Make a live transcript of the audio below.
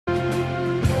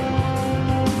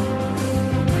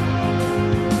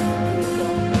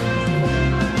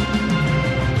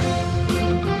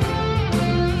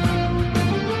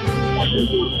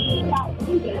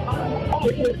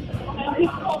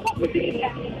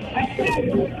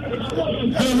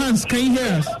Hello, Hans. Can you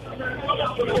hear us?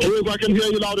 Yes, I can hear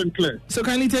you loud and clear. So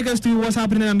kindly take us through what's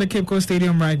happening at the Cape Coast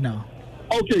Stadium right now.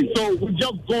 Okay, so we've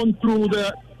just gone through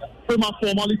the famous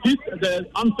formalities. The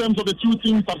anthems of the two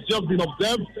teams have just been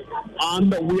observed,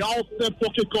 and we are set for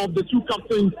kickoff. The two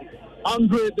captains,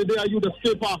 Andre Dedeayu, the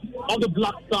skipper of the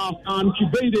Black Stars, and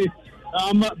Kibede,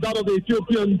 that of the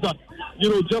Ethiopians,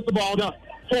 just about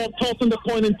tossing the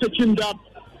coin and taking that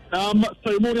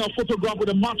ceremonial photograph with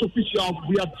the match officials.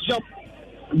 We are just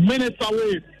minutes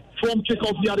away from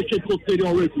kickoff here at the Cape Coast Stadium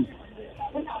already.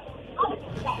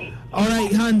 All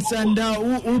right, Hans, and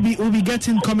we'll be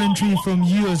getting commentary from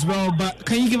you as well. But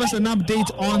can you give us an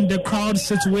update on the crowd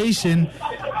situation?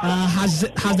 Has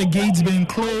the gates been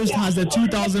closed? Has the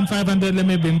 2,500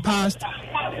 limit been passed?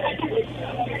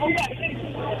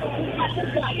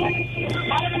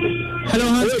 Hello,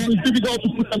 Hans. It's difficult to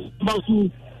put a number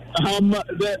to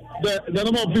the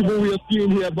number of people we are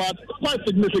seeing here, but it's quite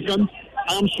significant.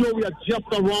 I'm sure we are just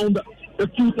around the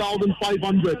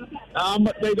 2,500.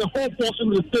 There's a whole portion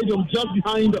of the stadium just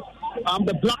behind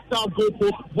the Black Star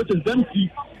goalpost, which is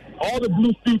empty. All the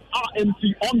blue seats are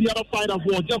empty on the other side as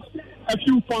well. Just a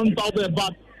few fans out there,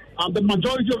 but the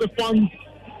majority of the fans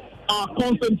are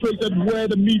concentrated where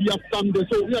the media stand there.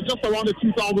 So we are just around the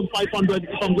 2,500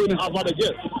 if I'm going to have that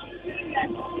guess.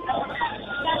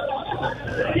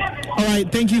 All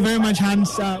right, thank you very much,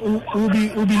 Hans. We'll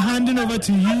be handing over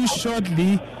to you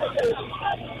shortly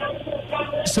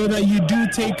so that you do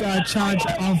take charge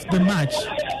of the match.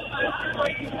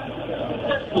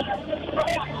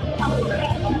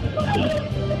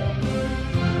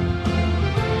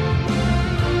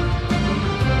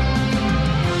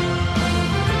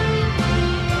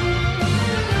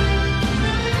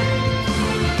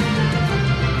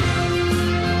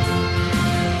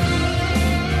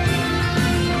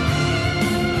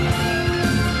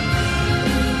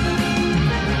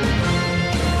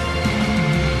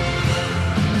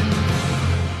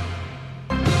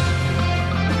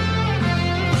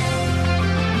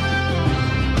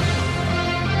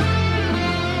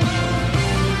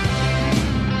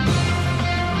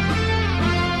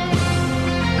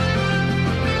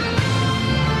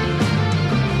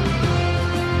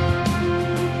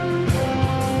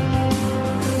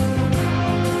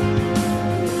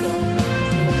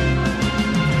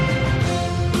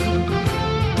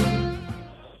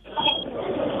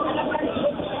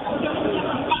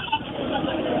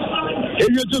 If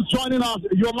you're just joining us,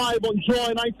 you're live on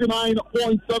Joy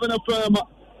 99.7 FM.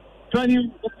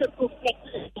 Turning the Capital Sports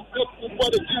for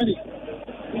the journey.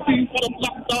 We team for the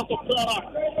Black Stars of Ghana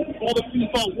for the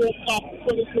FIFA World Cup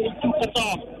 2022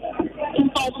 Qatar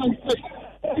 2006,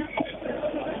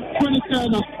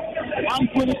 2010, and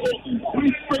 2014.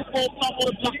 Three straight World Cup for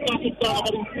the Black Stars of Ghana,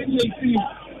 but in 2018,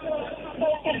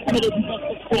 some of the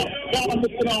disaster squad. Ghana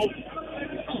missing out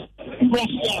to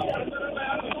Russia.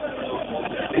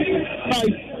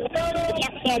 Nice. The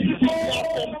Black Stars beat the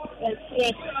outcome by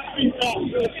fourth FIFA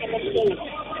World Cup on the goal.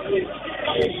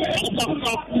 And the Black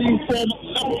Stars playing from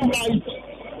left to right.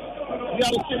 We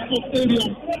are the Cape Coast Stadium,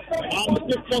 and the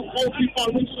Cape Coast goalkeeper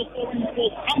Richard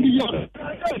Coast and beyond.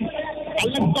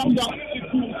 Alexander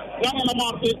Chiku, Rana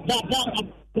Lamate, Baba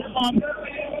Abdulhan,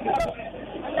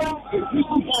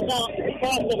 Yusuf Baba,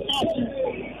 Baba Kasi,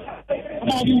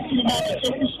 Amadi Suleiman,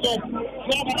 Jeffrey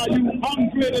Robert Ayu,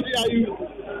 Andre Dedeayu,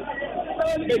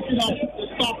 making up the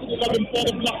starting 11 for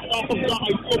the Black Stars of Ghana,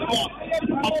 Ethiopia,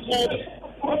 Abdul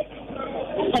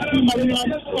Kasim Marina,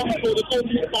 Santo, the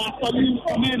goalkeeper, Salim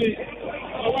Kamene,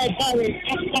 Awai Barry,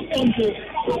 Aspa Santo,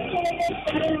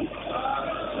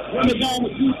 running down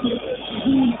with Yusuf,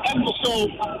 Shahun, Emerson,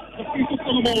 the Peter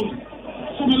Solomon,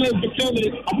 Sumail Bekele,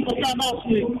 Abubakar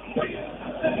Nasri,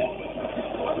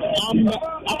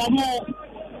 Abamo,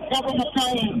 Gabba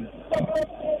Makaya,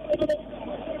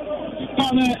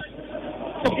 Tane,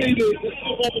 Kabede, the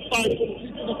silver on the side for the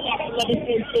people of the Black 11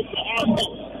 for Ethiopia, and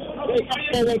they come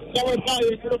forward, Sarah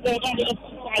Dyer for the ball down the left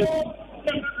side.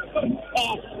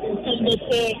 Pass, intended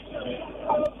for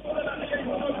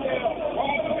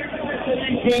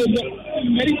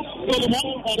teammates, Solomon,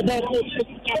 the ball goes to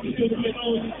the top of the Black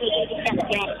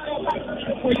Star.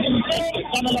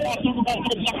 Ghana Lamate on the ball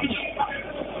for the Black Star.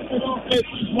 This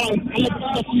is one,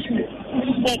 Alexander Chiku, this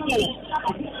is ball forward.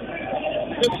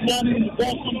 This one is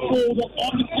ball control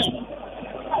on the field.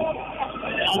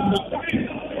 And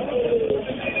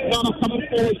Ghana coming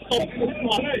forward, stop this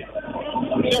one.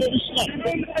 Jeffrey Scott.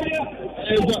 And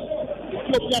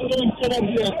Ethiopia going forward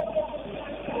here.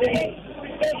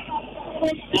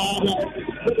 And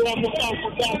people on the south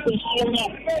of Dalton showing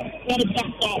up. On the Black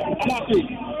Star, Amati,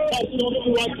 fighting on the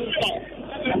right side.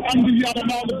 And the other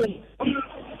man of them.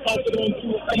 Passes on to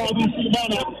Amadou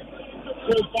Sulemana.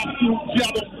 Goes back to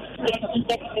Diabo.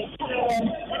 And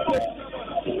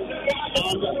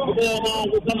the ball now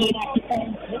with Daniel Mati.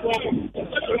 The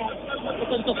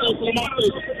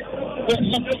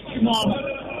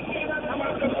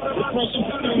pressure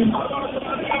between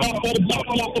after the block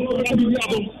of Amadou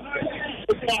Diabo.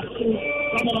 Back to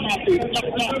Daniel Mati. Left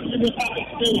back to the pocket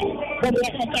still. Double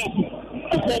up on top.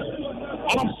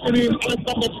 I'm sitting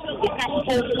Alexander, the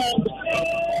half-court land,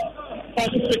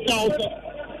 5-6,000.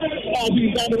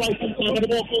 He's down the right hand side, but the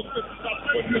ball goes to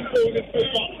the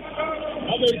paper.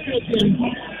 And they get him.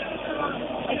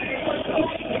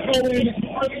 Going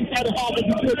inside the half of the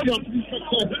Ethiopian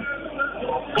defense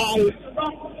by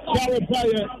Jared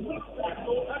Bayer.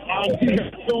 And he has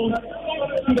gone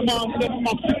to the man,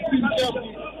 number 16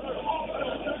 jersey.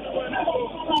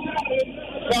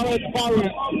 Jared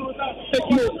Barrett. Take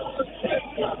a look.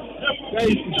 There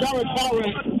is Jared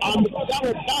Barrett and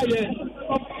Jared Bayer.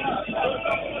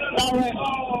 Barrett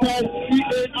spelled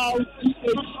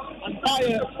B-A-R-E-H and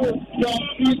Bayer spelled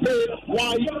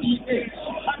B-A-Y-E-H.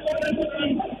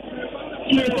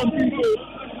 Here some people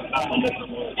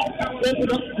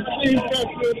ended up the same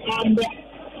person and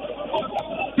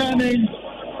standing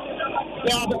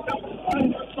that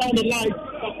sound alike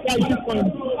but quite different.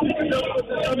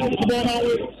 The ball now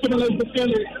is similar to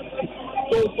Kelly.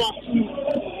 Goes back to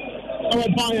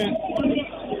Jared Bayer.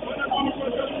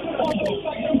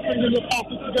 Bringing the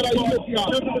passes together Ethiopia.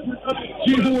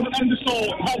 Jihoon Anderson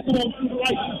has it on to the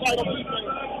right side of the defense.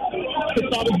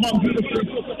 Picks out his man beautifully.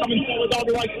 Just coming forward down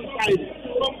the right side.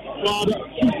 But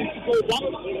chooses to go back.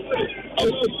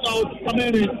 It's out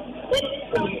Kameni.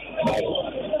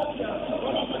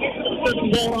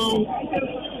 Go around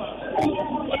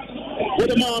with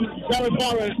the man Jared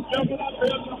Barrett.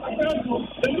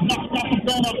 Back up and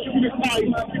down up, keeping it tight,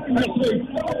 keeping it safe.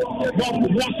 One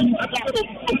rushing to back up,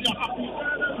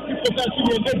 possession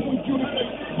here, they're doing beautifully.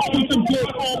 Robinson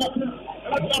plays all up.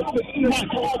 That's the two-match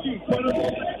party.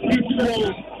 Beautiful.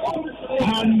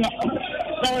 And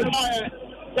Jared Bayer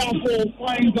down for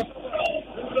finds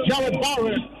Jared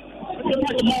Barrett. It's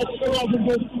like a mouse around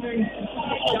those two names.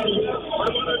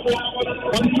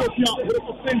 One Ethiopia with a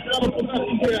sustained level of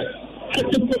possession here. At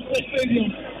the stadium.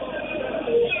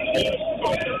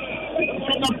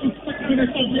 Coming up to 6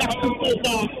 minutes of the action so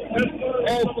far.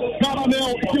 As Ghana now,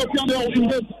 Ethiopia now in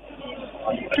this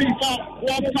FIFA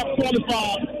World Cup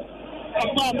qualifier.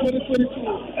 Qatar 2022.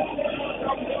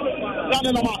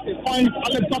 Daniel Amate finds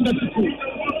Alexander Chiku.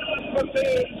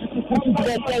 Chiku pushes the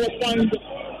ball forward, finds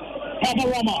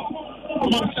Habarama.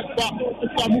 Man check back.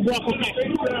 It's a move back.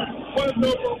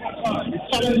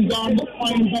 Challenge down,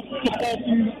 finds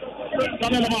supporting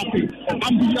Daniel Amate.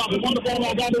 And Diabo won the ball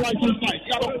now down the right hand side.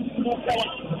 Diabo pushes the ball forward.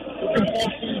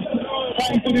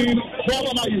 Finds it in.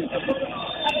 Jordan Ayew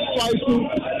tries to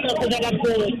step over that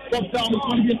ball. Drops down. It's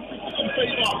going to be a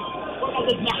favor.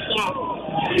 Was knocked out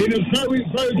in a very,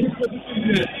 very good position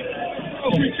here.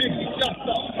 Free kick is just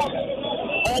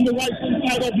on the right hand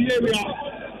side of the area.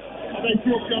 And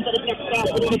Ethiopia under the black star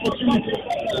with an opportunity.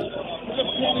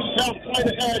 Just running down right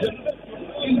ahead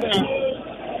in there.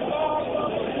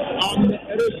 And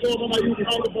it is Jordan Ayew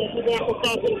behind the ball for Marco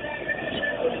Castle.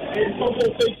 In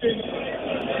consultation,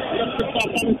 left the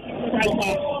top on his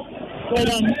striker.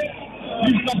 Jordan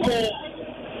leaves the ball.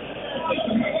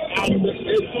 And it's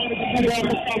going to be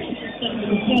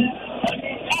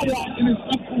power in his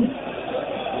left foot.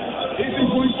 He's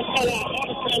going for power on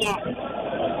the seller.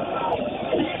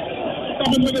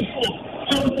 7 minutes left.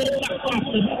 Seven for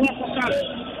the black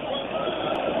fashion.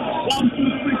 1, 2,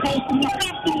 3 goals to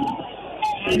Makasu.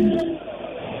 And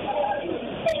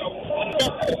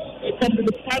they come to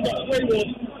the private wayward.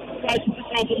 Try to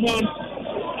pick out the man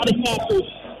at the passes.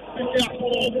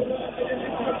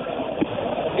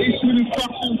 Issuing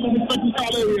instructions from the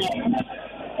technical area.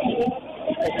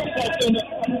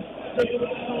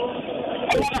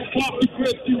 A lot of clock to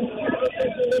create you.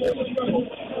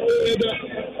 With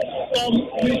some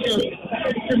leakers,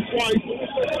 him twice.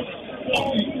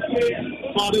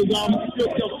 But it's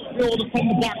Ethiopia build from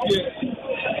the back here.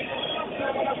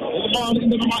 The man in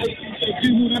the number 8,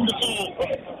 Jihoon Anderson.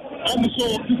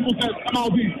 Anderson, this was at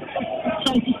Kamaldi.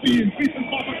 Chance to see him. Beating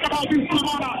off of Kamaldi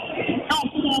Sulemana.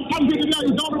 Comes in the air,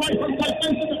 he's on the right hand side,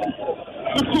 facing the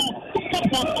top, step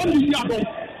back on the Diabo.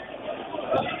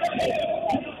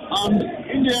 And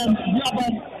in the end, Diabo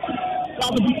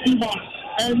got the big team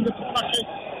and the pressure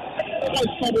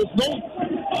twice troubles. No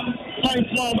time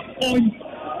from point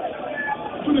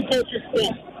to the coach's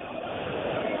spot.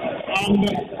 And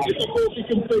it's a coach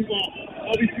in favor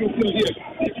of Ethiopia here.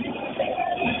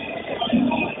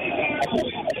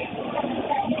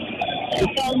 The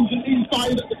fans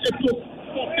inside the Ethio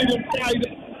Stadium Pride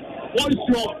voice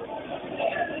drop.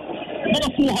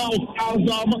 Another full house as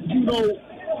you know,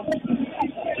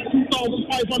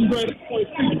 2,500 for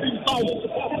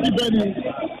 15,000 venue.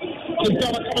 The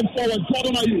Ghana coming forward.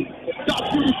 Jordan Ayew. That's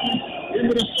beautiful in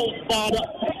with a short bar.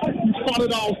 He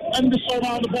started out and the shot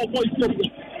around the ball for Ethiopia.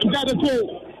 And there they go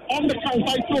on the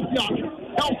counter. Ethiopia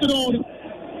helped it on.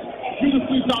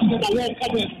 Beautifully done by well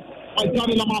covered by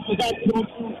Johnny Lamata. That's going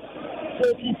through.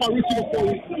 Goalkeeper Richie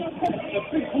Okoye. A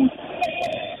big boost.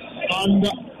 And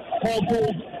Paul goes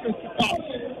against the top.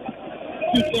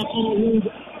 This is on the road.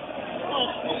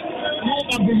 More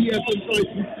than the years since I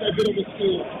see a bit of a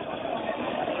skill.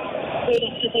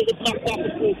 Ownership of the Black Stars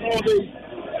before nowadays.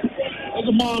 There's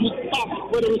a man top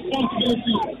with a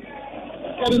responsibility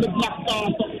getting the Black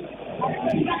Stars to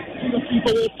the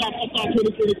FIFA World Cup of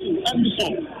 2022. And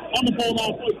Bishop on the ball now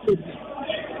for Ethiopia.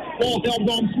 Ball held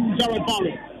on to Jared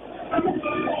Barry.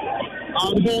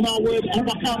 And the ball now with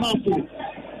Abakar Nasu.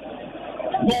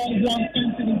 Long one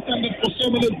intended for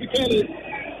Shemele Bikele.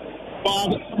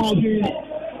 But Malvin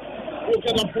will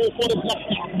get a ball for the Black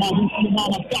Stars. Malvin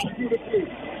Sulemana, that's beautifully.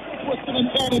 Twisting and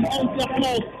turning, empty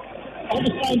applause. On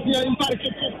the side here inside the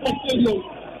Kitchen Stadium.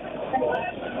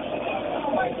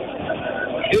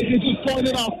 It is just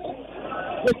joining us.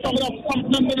 We're coming up some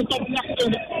 10 minutes of the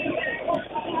action.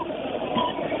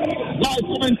 Live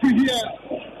commentary here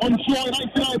on Joy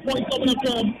 99.7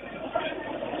 FM.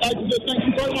 I'd like to say thank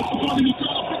you very much for joining me.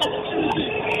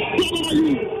 Jordan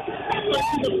Ayew. Thank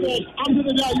you, of course.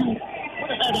 Andre Ayew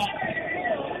with a header.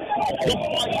 Just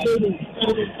like David.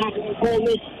 The ball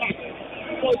was back.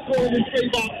 Was going in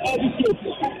favor of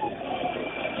Ethiopia.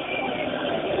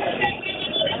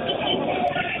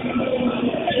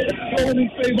 Going in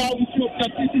favor of Ethiopia.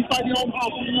 This is by the own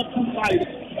half on the left side.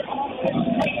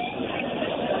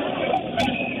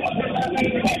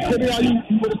 Today I use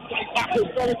with a strike back. It's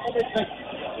very committed.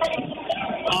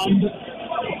 And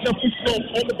Jeffrey Slope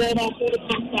on the ball now for the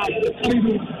back side. The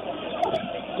Kalidu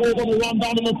goes on the run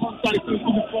down on the front side. To the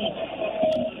front.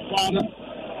 But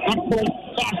that ball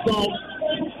starts down.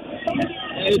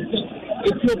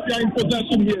 Ethiopia in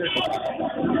possession here.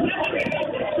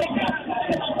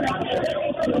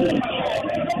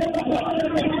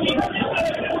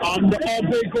 And all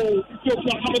they go.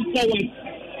 Ethiopia coming forward.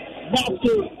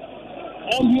 Nasu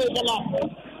on the overlap.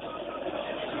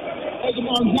 There's a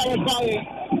man, Jared Baye.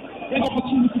 Big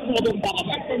opportunity for them, but I'm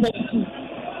not going to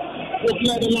will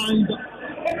clear the lines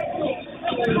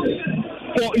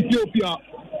for Ethiopia.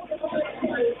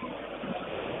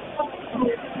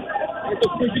 The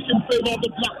free kick in favor of the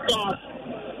Black Stars.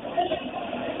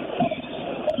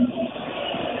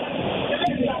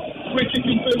 Free kick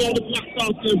in favor of the Black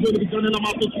Stars. They're going to be turning them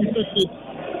out to 350.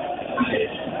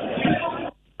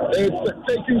 It's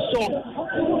taking shot.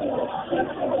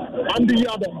 Andy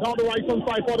Yadam down the right hand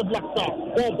side for the Black Stars.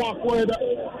 Ball backward.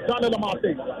 Daniel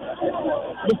Amate.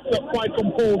 Mr. Quite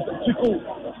composed. Chiku.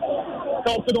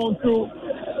 Counts it on to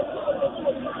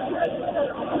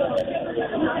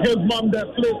his man that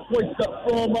flow switch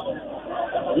from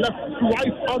left to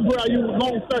right. Andre Ayew,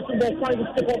 long searching ball, trying to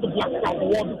skip off the Black Stars. The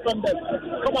wall defenders.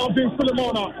 Come on, Dean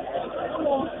Sulemana.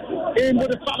 In with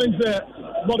the challenge there.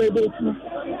 Not able to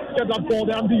get that ball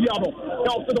there. Andy Yado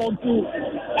counts it on to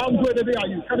Andre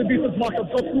Ayew. Can he beat his marker?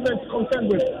 Got 2 men to contend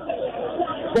with.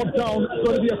 Got down. It's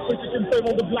going to be a switch in favor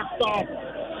of the Black Stars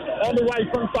on the right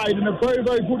hand side in a very,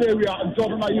 very good area. And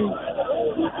Jordan Ayew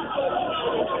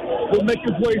will make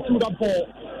his way through that ball.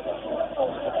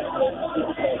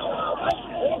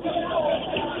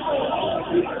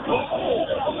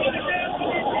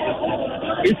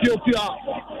 Ethiopia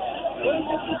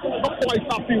not quite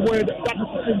happy with that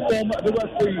decision from the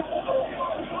referee.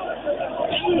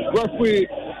 Referee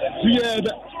Ziad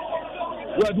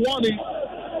Redwani,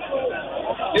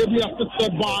 ably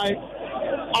assisted by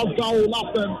Afghan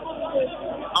Lassen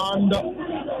and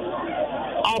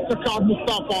Aftakad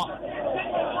Mustafa,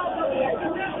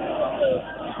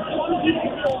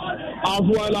 as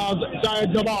well as Jayed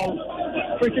Jamal.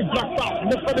 Free kick Black Stars.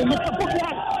 Look at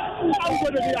that.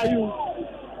 Andre Ayew.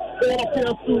 All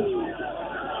appears to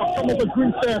some of the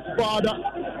green shirts, but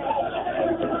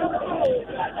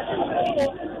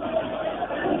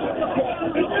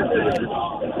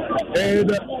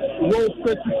and roll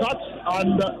straight to touch,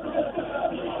 and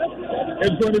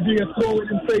it's going to be a throw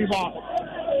in favor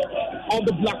of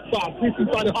the Black Stars. This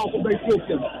inside the half of the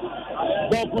Ethiopians.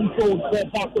 Well controlled, ball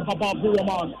back to Habab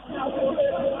Rahman.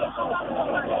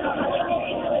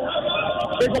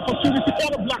 Big opportunity for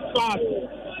the Black Stars.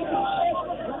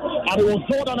 And it was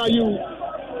Jordan Ayew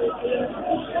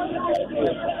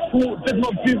who did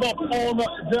not give up on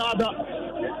the other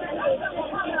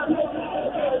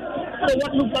So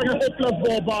what looks like a hopeless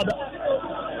ball, but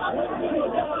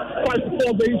tried to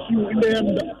solve the issue in the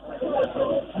end.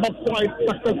 Not quite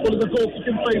successful in the goal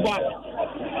in favor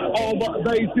of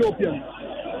the Ethiopians.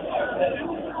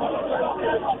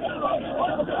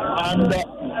 And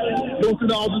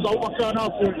losing out is Abubakar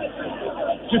Nasir.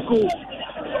 Jiku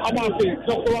Amasi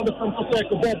just around the center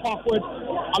circle, ball backward.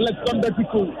 Alexander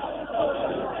Jiku.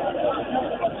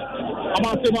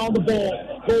 Amasi now on the ball,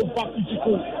 goes back to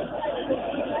Jiku.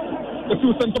 The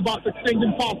two centre backs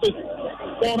exchanging passes.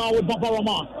 Ball now with Baba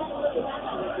Rahman.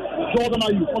 Jordan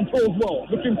Ayew controls well,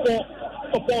 looking for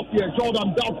support here.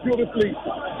 Jordan down beautifully,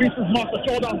 beats his master.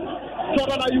 Jordan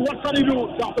Ayew, what can he do?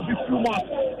 That's a big few marks.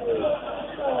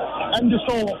 And the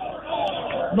show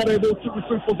not able to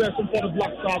retrieve possession for the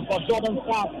Black Stars, but Jordan's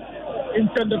pass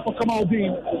intended for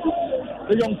Kamaldeen.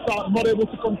 The young star not able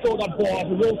to control that ball as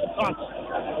he rolls to touch.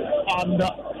 And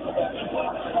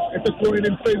it's a throw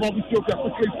in favor of Ethiopia,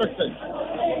 quickly effected.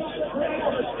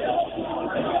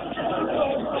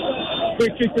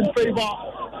 Free kick in favor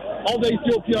of the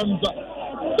Ethiopians.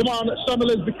 The man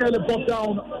Shamilis Bikele brought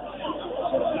down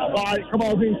by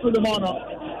Kamaldeen Sulemana.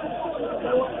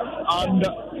 And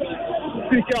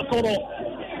PK Akoro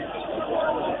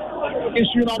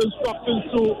issuing out instructions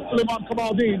to Suleiman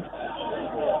Kamaldeen.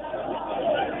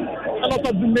 A lot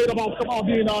has been made about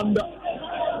Kamaldeen and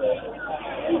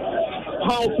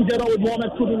how together with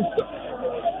Mohamed Kudus,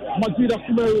 Majida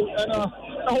Sumeru, and a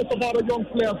host of other young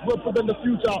players represent the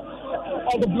future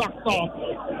of the Black Stars.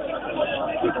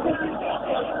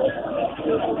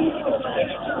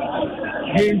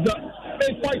 His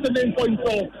fighter name for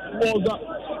himself was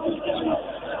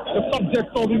the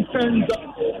subject of intense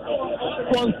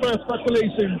transfer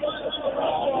speculation.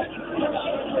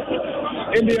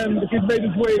 In the end, he made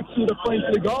his way to the French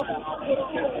Liga,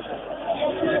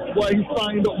 where he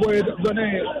signed with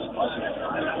Rennes.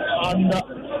 And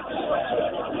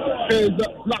his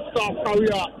Black Star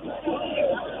career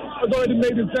has already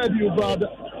made his debut, but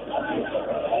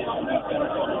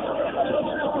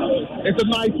it's a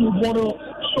night you want to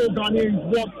show Ghanaians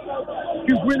what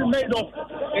he's really made of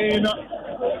in a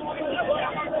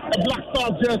Black Star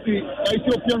jersey. The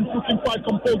Ethiopians looking quite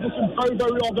composed, looking very,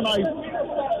 very organized,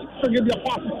 stringing their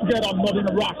passes together, not in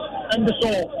a rush.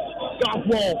 Endeshaw,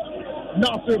 Gaswell,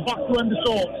 Nasir back to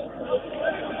Endeshaw.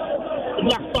 The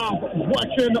Black Stars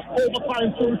working overtime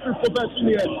to retrieve possession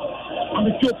here. And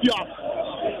Ethiopia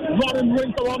running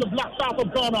rings around the Black Stars of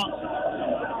Ghana.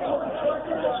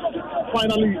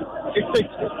 Finally, it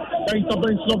takes the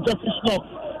intervention of Jeffrey Schnock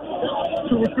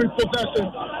to retrieve possession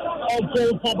of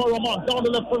goal. Baba Rahman down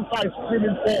the left-hand side,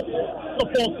 screaming for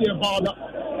support here, but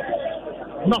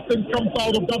nothing comes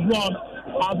out of that run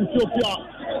as Ethiopia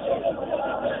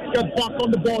gets back on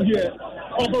the ball here.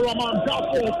 Baba Rahman down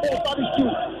for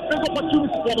 432. Big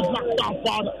opportunity for the Black Stars,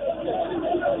 but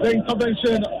the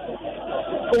intervention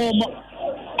from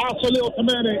Asale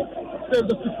Otamene saves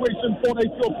the situation for the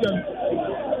Ethiopians.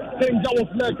 Danger was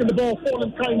lurking, the ball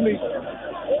falling kindly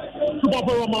to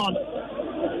Baba Rahman.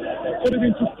 Put it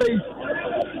into space,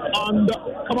 and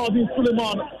Kamaldeen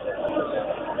Suleiman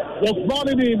was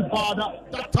running in, but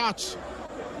that touch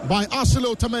by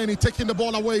Asale Otamene taking the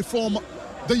ball away from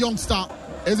the youngster.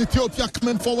 As Ethiopia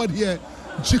coming forward here,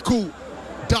 Jiku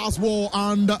does well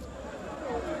and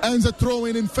ends a throw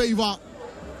in favor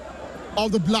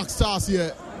of the Black Stars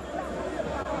here.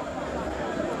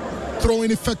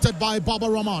 Throw-in effected by Baba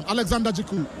Rahman. Alexander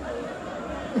Jiku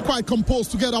quite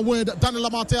composed together with Daniel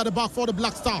Amate at the back for the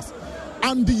Black Stars.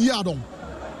 Andy Yadom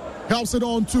helps it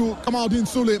on to Kamaldeen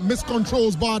Sule.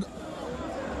 Miscontrols, but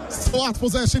fast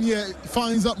possession here.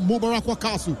 Finds Mubarak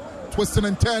Wakasu. Twisting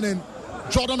and turning.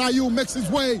 Jordan Ayew makes his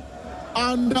way.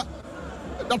 And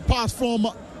that pass from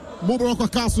Mubarak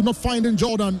Wakasu, not finding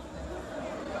Jordan.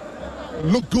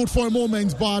 Looked good for a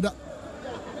moment, but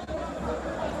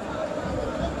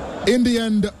in the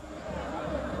end,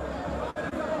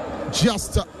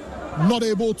 just not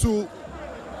able to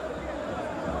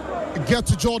get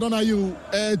to Jordan Ayew.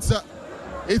 It's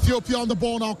Ethiopia on the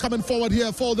ball now, coming forward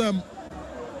here for them.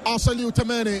 Asale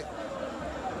Otamene.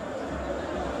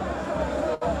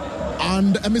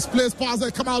 And a misplaced pass there.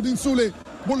 Kamaldeen Sule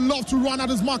would love to run at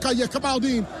his marker here.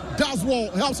 Kamaldeen does well,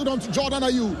 helps it on to Jordan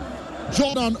Ayew.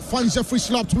 Jordan finds Jeffrey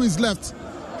Schlupp to his left.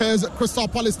 Here's Crystal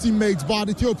Palace teammates, but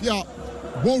Ethiopia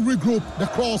will regroup. The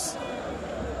cross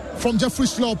from Jeffrey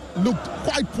Schlupp looked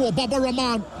quite poor. Baba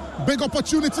Rahman, big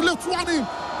opportunity, left running.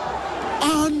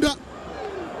 And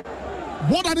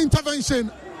what an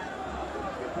intervention.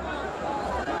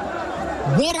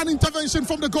 What an intervention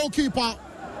from the goalkeeper.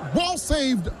 Ball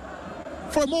saved.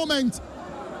 For a moment,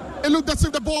 it looked as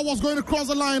if the ball was going to cross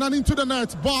the line and into the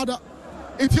net. But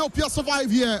Ethiopia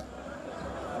survived here.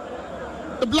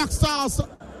 The Black Stars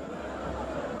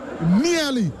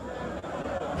nearly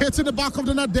hitting the back of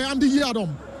the net there. Andy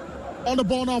Yadom on the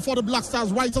ball now for the Black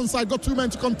Stars. Right hand side, got 2 men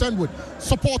to contend with.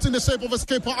 Supporting the shape of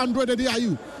escaper, Andre de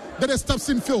Diayu. Then he steps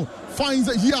in field, finds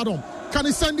Yadom. Can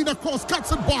he send it across,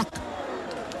 cuts it back?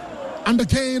 And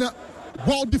again,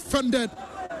 well defended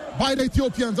by the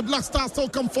Ethiopians. The Black Stars still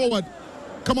come forward.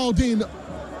 Kamaldeen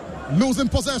losing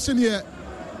possession here.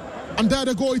 And there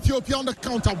they go, Ethiopia on the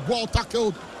counter. Well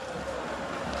tackled.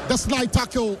 The slide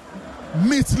tackle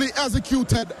neatly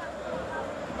executed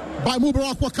by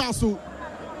Mubarak Wakasu.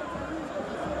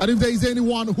 And if there is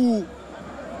anyone who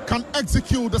can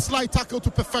execute the slide tackle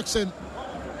to perfection,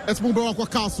 it's Mubarak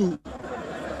Wakasu.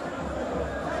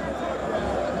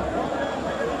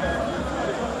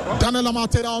 Daniel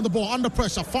Amate on the ball, under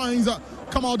pressure, finds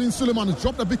Kamaldeen Suleiman. It's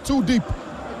dropped a bit too deep,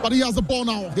 but he has the ball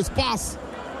now. His pass,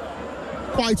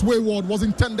 quite wayward, was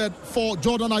intended for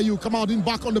Jordan Ayew. Kamaldeen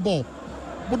back on the ball.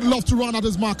 Would love to run at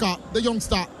his marker, the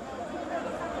youngster.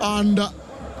 And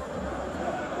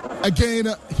again,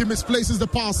 he misplaces the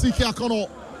pass. CK Akono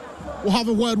will have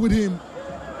a word with him.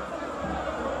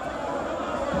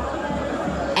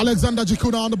 Alexander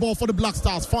Jikuna on the ball for the Black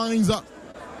Stars. Finds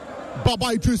Baba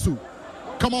Idrisu.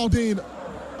 Kamaldeen,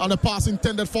 and the pass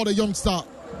intended for the youngster.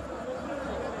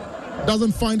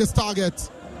 Doesn't find his target.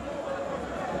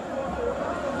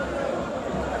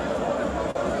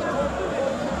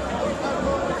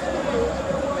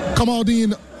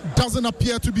 Kamaldeen doesn't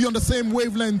appear to be on the same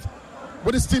wavelength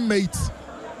with his teammates.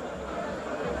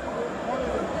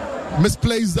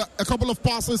 Misplaced a couple of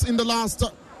passes in the last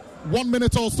 1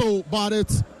 minute or so, but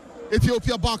it's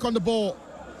Ethiopia back on the ball.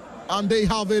 And they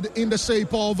have it in the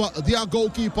shape of their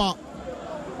goalkeeper,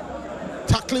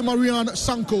 tackling Marian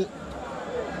Shanko.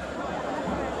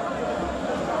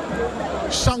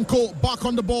 Shanko back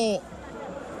on the ball.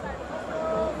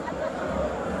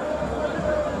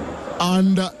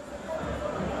 And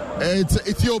it's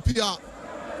Ethiopia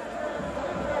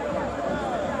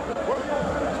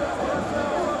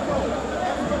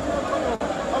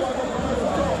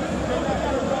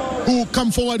who come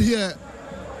forward here.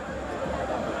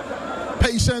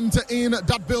 Patient in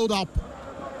that build-up.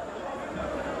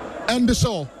 And the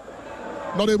show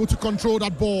not able to control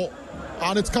that ball.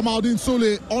 And it's Kamaldeen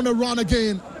Sule on a run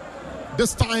again.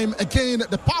 This time, again,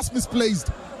 the pass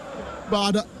misplaced.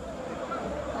 But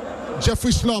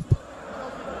Jeffrey Schlupp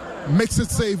makes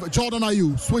it save. Jordan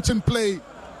Ayew, switch and play.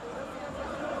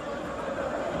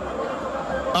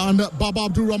 And Baba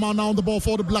Abdul Rahman now on the ball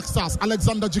for the Black Stars.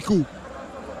 Alexander Jiku.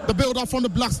 The build-up from the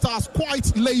Black Stars,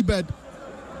 quite labored.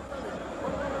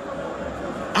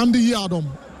 Andy Yadom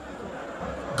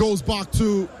goes back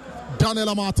to Daniel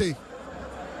Amate.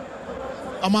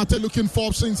 Amate looking for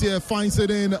options here, finds it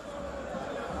in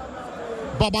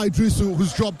Baba Idrisu,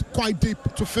 who's dropped quite deep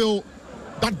to fill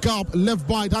that gap left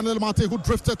by Daniel Amate, who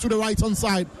drifted to the right-hand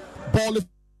side. Ball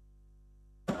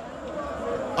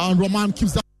and Roman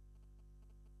keeps that.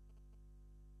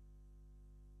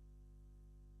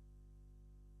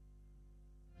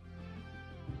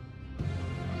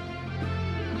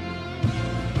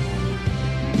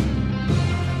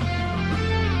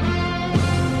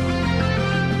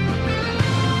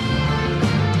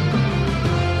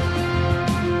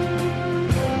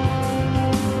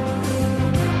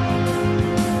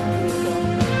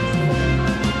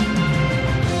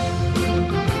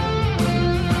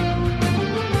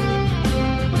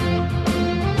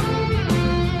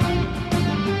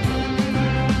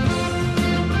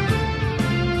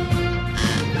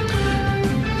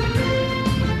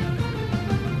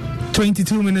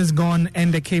 .22 minutes gone,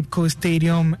 and the Cape Coast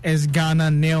Stadium is Ghana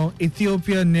 0,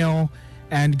 Ethiopia 0,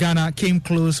 and Ghana came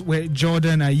close with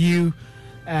Jordan Ayew,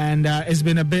 and it's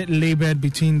been a bit labored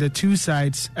between the two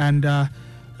sides, and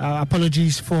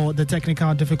apologies for the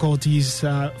technical difficulties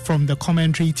from the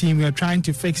commentary team. We are trying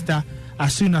to fix that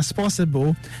as soon as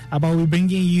possible, but we're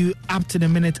bringing you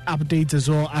up-to-the-minute updates as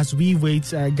well as we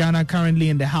wait. Ghana currently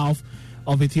in the half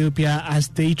of Ethiopia as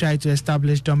they try to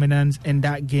establish dominance in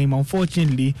that game.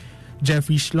 Unfortunately,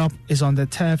 Jeffrey Schlupp is on the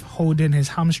turf holding his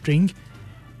hamstring,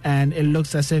 and it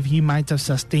looks as if he might have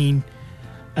sustained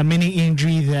a mini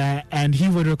injury there, and he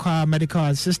would require medical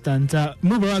assistance.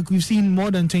 Mubarak, we've seen more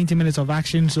than 20 minutes of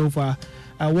action so far.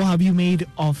 What have you made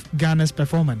of Ghana's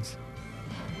performance?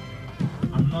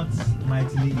 I'm not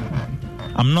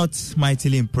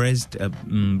mightily impressed.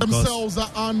 Themselves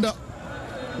and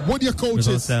what your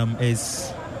coaches?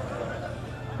 Because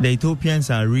the Ethiopians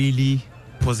are really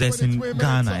possessing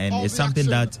Ghana, and it's something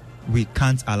that we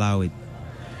can't allow it.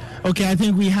 Okay, I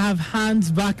think we have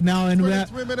hands back now, and we're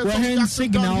hearing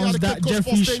signals that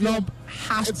Jeffrey Schlupp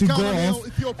has to go off.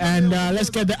 And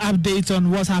let's get the update on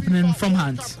what's happening from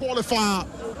hands. Qualifier.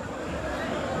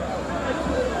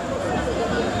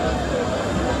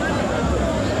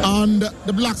 And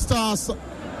the Black Stars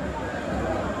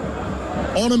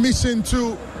on a mission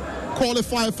to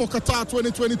qualify for Qatar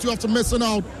 2022 after missing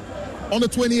out on the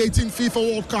 2018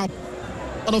 FIFA World Cup.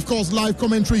 And of course, live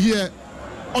commentary here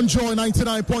on Joy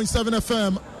 99.7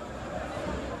 FM.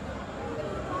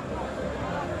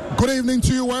 Good evening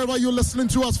to you wherever you're listening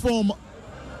to us from.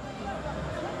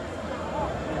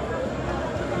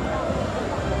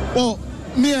 Well,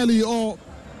 nearly or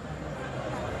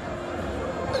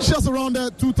just around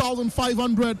the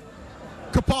 2,500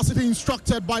 capacity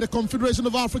instructed by the Confederation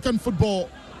of African Football.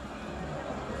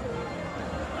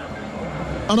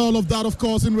 And all of that, of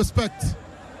course, in respect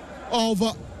of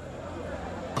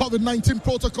COVID-19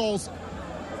 protocols.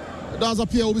 It does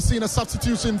appear we'll be seeing a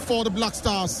substitution for the Black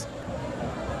Stars.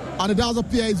 And it does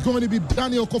appear it's going to be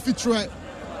Daniel Kofi-Tre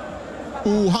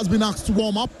who has been asked to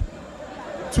warm up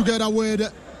together with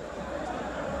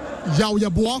Yao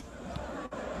Yeboah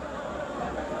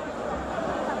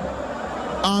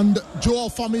and Joel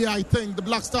Famia. I think the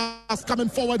Black Stars coming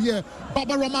forward here.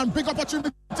 Baba Rahman, big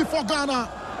opportunity for Ghana.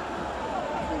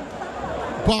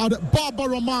 But Baba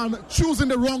Rahman choosing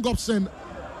the wrong option.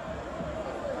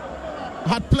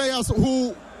 Had players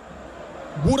who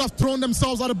would have thrown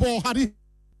themselves at the ball had he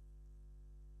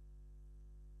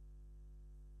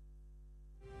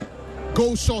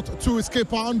goal shot to his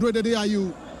keeper Andre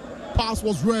Ayew. Pass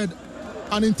was read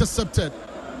and intercepted.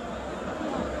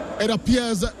 It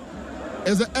appears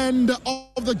as the end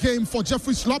of the game for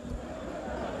Jeffrey Schlupp,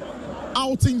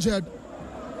 out injured,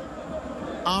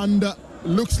 and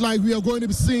looks like we are going to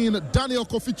be seeing Daniel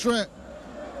Kofi-Tre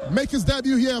make his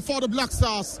debut here for the Black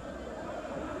Stars.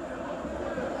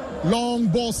 Long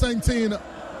ball sent in.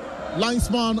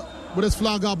 Linesman with his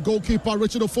flag up. Goalkeeper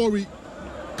Richard Ofori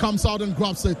comes out and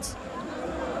grabs it.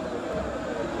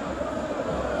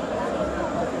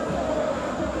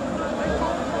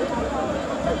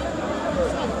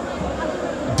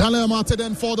 Daniel Amate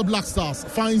then for the Black Stars.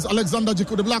 Finds Alexander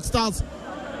Djiku. The Black Stars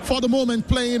for the moment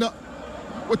playing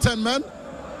with 10 men.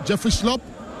 Jeffrey Schlupp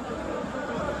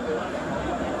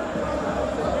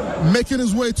making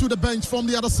his way to the bench from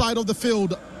the other side of the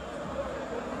field.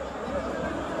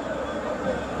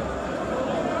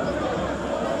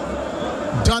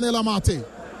 Daniel Amate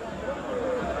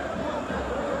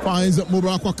finds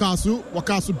Mubarak Wakasu.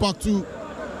 Wakasu back to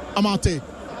Amate.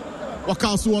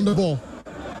 Wakasu on the ball.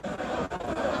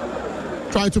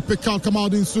 Tried to pick out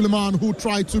Kamaldeen Suleiman, who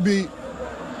tried to be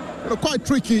quite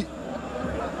tricky,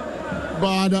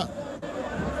 but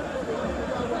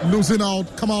losing out.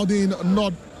 Kamaldeen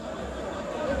not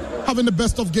having the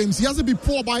best of games. He hasn't been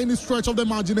poor by any stretch of the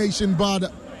imagination, but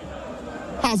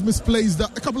has misplaced a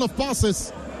couple of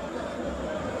passes.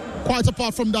 Quite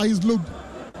apart from that, he's looked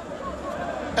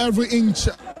every inch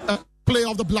play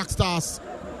of the Black Stars.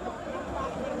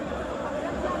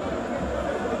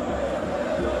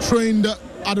 Trained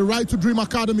at the Right to Dream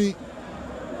Academy.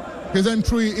 His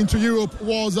entry into Europe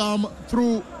was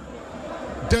through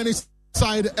Danish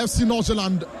side FC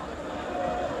Nordsjælland.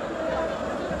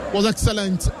 Was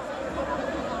excellent.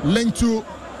 Linked to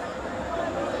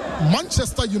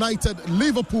Manchester United,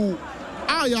 Liverpool,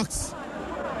 Ajax,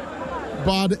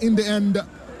 but in the end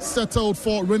settled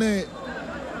for Rennes,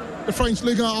 the French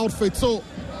Ligue 1 outfit. So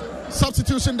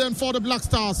substitution then for the Black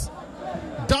Stars.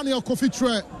 Daniel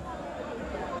Kofi-Tre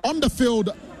on the field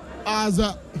as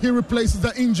he replaces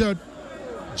the injured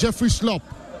Jeffrey Schlupp.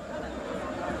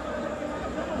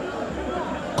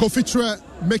 Kofi-Tre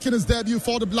making his debut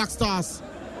for the Black Stars.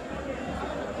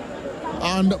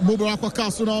 And Mubarak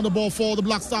Wakasu on the ball for the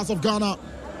Black Stars of Ghana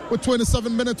with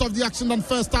 27 minutes of the action and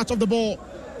first touch of the ball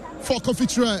for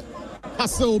Kofi-Tre.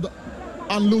 Hustled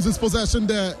and loses possession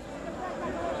there.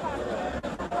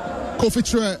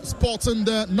 Kofi-Tre sporting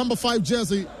the number 5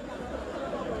 jersey.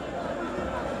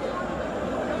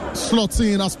 Slots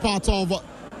in as part of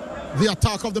the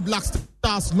attack of the Black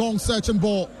Stars. Long searching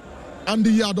ball.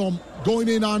 Andy Yadom going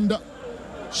in and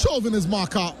shoving his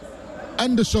marker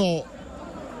and the show.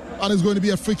 And it's going to be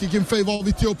a free kick in favor of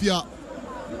Ethiopia.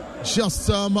 Just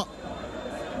on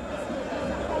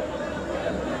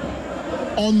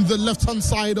the left-hand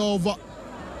side of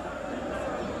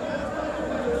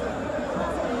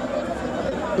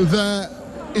the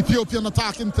Ethiopian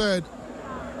attacking third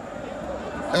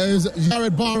is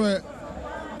Jared Barre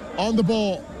on the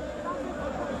ball.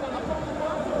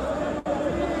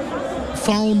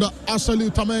 Found Ashali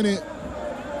Utameni.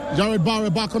 Jared Barre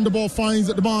back on the ball, finds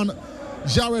the man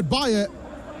Jared Barre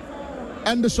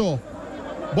Endershaw.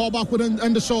 Ball back with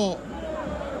Endershaw.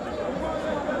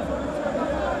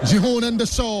 Jihoon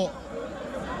Endershaw.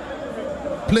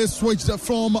 Play switched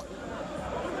from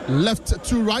left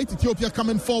to right. Ethiopia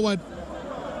coming forward.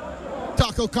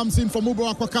 Tackle comes in from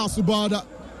Mubarak Wakasu, but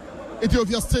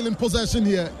Ethiopia still in possession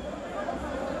here.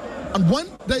 And when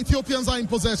the Ethiopians are in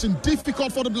possession,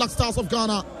 difficult for the Black Stars of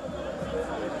Ghana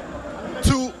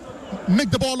to make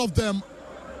the ball of them,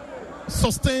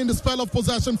 sustain the spell of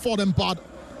possession for them. But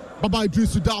Baba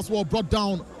Idrisu Daswell brought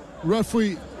down.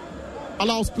 Referee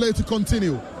allows play to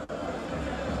continue.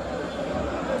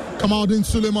 Kamaldeen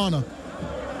Sulemana.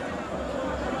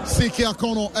 CK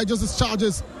Akono edges his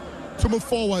charges to move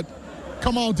forward.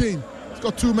 Kamaldeen, he's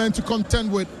got two men to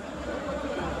contend with.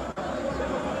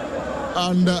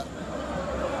 And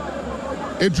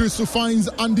Idrisu finds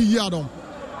Andy Yadom.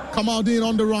 Kamaldeen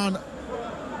on the run.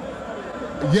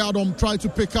 Yadom tried to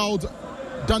pick out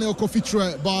Daniel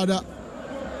Kofitre, but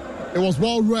it was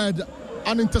well read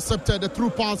and intercepted. The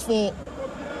through pass for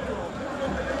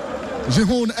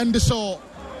Jihoon Endershaw.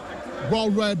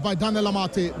 Well read by Daniel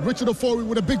Amate. Richard Ofori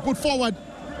with a big boot forward.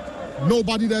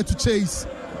 Nobody there to chase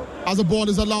as the ball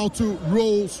is allowed to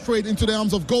roll straight into the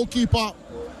arms of goalkeeper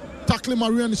tackling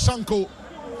Marian Shanko.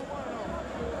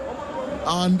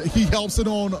 And he helps it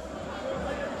on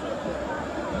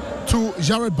to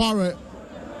Jared Barre.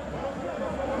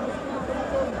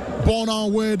 Ball now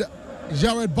with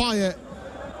Jared Baye.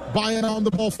 Baye on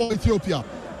the ball for Ethiopia.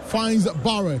 Finds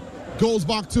Barre. Goes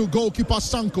back to goalkeeper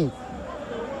Shanko.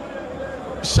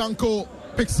 Shanko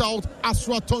picks out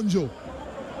Asra Tonjo.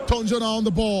 Tonjo now on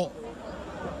the ball.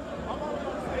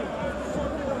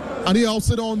 And he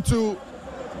helps it on to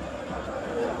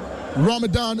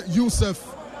Ramadan Youssef.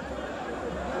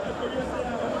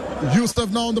 Youssef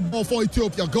now on the ball for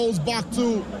Ethiopia. Goes back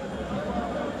to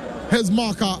his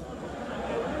marker.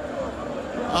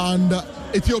 And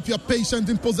Ethiopia patient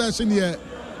in possession here.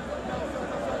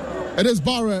 It is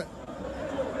Barre.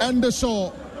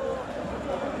 Endershaw.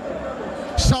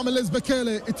 Shamilis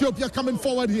Bekele. Ethiopia coming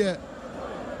forward here.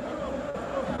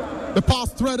 The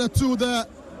pass threaded to the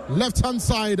left-hand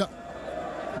side.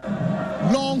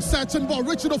 Long searching ball.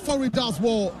 Richard Ofori does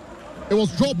well. It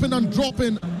was dropping and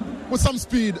dropping with some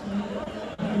speed.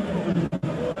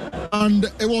 And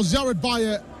it was Jared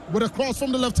Baye with a cross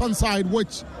from the left-hand side,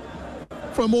 which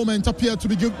for a moment appeared to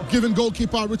be giving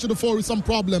goalkeeper Richard Ofori some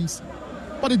problems.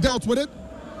 But he dealt with it.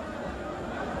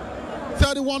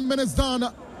 31 minutes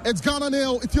done. It's Ghana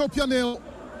nil, Ethiopia nil.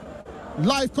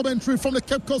 Live commentary from the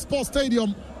Cape Coast Sports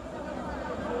Stadium.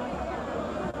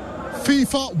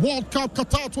 FIFA World Cup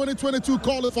Qatar 2022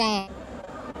 qualifier.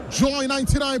 Joy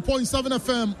 99.7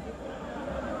 FM.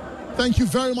 Thank you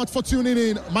very much for tuning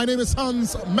in. My name is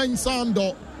Hans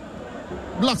Mensando.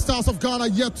 Black Stars of Ghana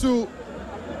yet to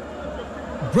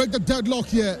break the deadlock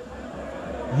here.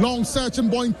 Long searching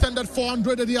ball intended for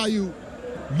Andre Diayew.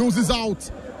 Loses out.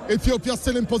 Ethiopia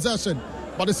still in possession.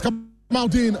 But it's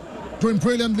Kamaldeen doing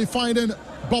brilliantly, finding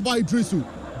Baba Idrisu.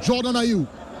 Jordan Ayew.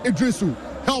 Idrisu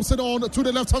helps it on to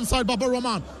the left-hand side, Baba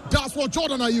Rahman. That's what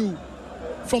Jordan Ayew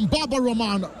from Baba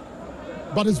Rahman.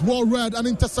 But it's well read and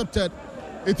intercepted.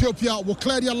 Ethiopia will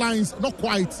clear their lines. Not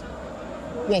quite.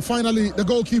 Well, finally, the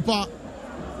goalkeeper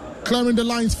clearing the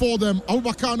lines for them.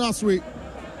 Abubakar Nasri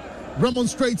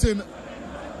remonstrating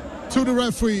to the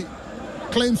referee.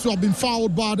 Claims to have been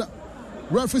fouled, but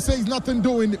referee says nothing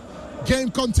doing.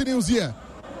 Game continues here.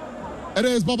 It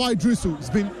is Baba Idrisu. He's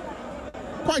been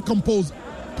quite composed.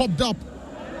 Popped up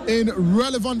in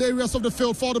relevant areas of the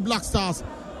field for the Black Stars.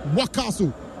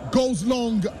 Wakasu goes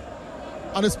long.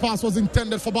 And his pass was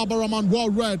intended for Baba Rahman. Well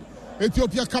read.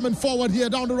 Ethiopia coming forward here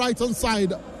down the right-hand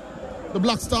side. The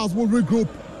Black Stars will regroup.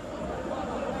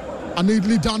 And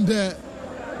neatly done there.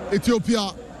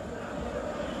 Ethiopia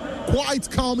quite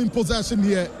calm in possession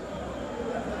here.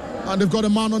 And they've got a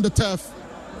man on the turf.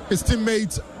 His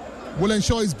teammate will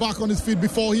ensure he's back on his feet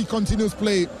before he continues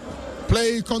play.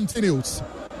 Play continues.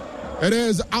 It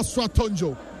is Asra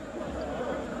Tonjo.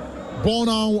 Ball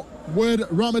now with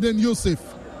Ramadan Youssef.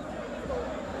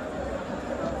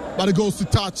 But it goes to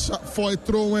touch for a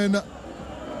throw-in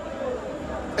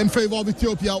in favor of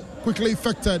Ethiopia. Quickly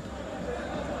effected.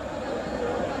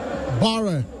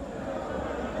 Barre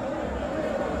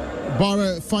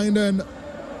finding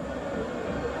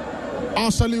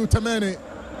Ashaliu Temene.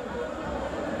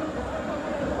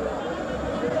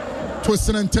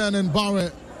 Twisting and turning.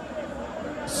 Barre.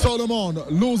 Solomon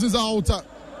loses out.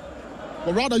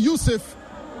 But rather Youssef.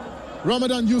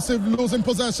 Ramadan Youssef losing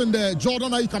possession there.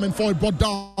 Jordan Ayew coming forward, brought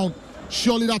down.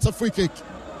 Surely that's a free kick.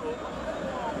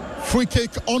 Free kick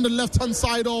on the left-hand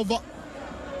side of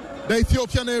the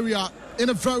Ethiopian area. In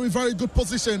a very, very good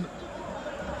position.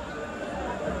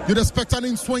 You'd expect an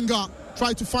in-swinger,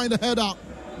 try to find a header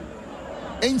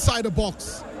inside the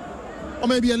box. Or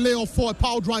maybe a layoff for a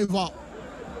power driver.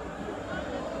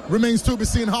 Remains to be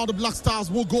seen how the Black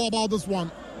Stars will go about this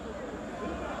one.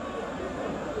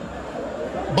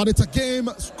 But it's a game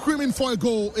screaming for a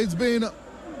goal. It's been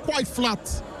quite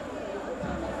flat.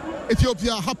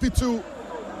 Ethiopia happy to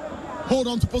hold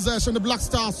on to possession. The Black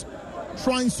Stars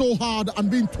trying so hard and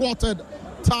being thwarted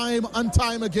time and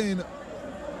time again.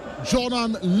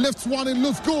 Jordan lifts one and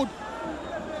looks good.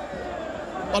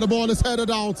 But the ball is headed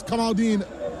out. Kamaldeen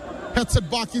heads it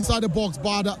back inside the box,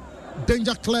 but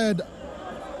danger cleared.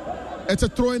 It's a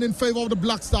throw-in in favor of the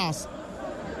Black Stars.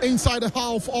 Inside the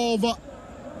half of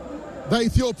the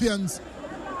Ethiopians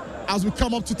as we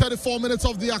come up to 34 minutes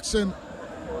of the action.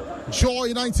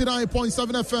 Joy 99.7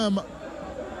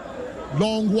 FM.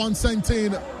 Long one sent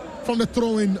in from the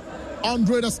throw-in.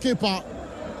 Andre the skipper.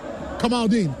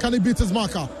 Kamaldeen, can he beat his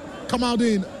marker?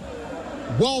 Kamaldeen,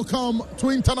 welcome to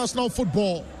international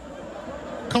football.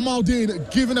 Kamaldeen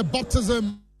giving a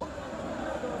baptism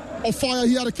of fire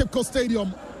here at the Cape Coast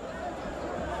Stadium.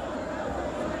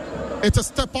 It's a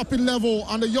step up in level,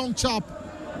 and the young chap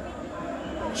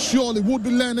surely would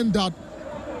be learning that.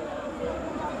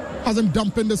 Hasn't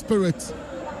dampened the spirit.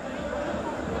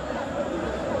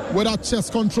 With that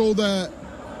chest control there.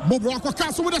 Mubarak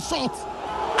Wakaso with a shot.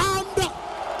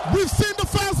 And we've seen the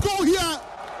first goal here.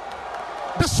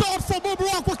 The shot for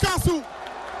Mubarak Wakaso.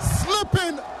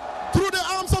 Slipping through the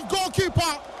arms of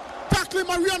goalkeeper. Tackling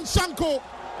Marian Shanko.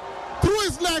 Through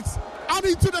his legs and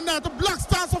into the net. The Black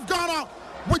Stars of Ghana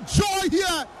with joy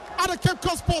here at the Cape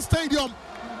Coast Sports Stadium.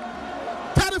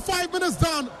 35 minutes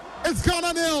done. It's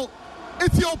Ghana 0.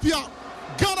 Ethiopia.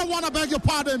 Ghana 1, I beg your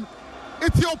pardon.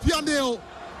 Ethiopia 0.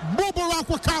 Mubarak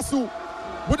Wakaso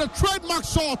with a trademark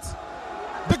shot.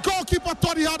 The goalkeeper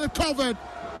thought he had it covered.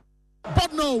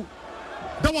 But no.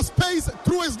 There was space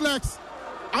through his legs.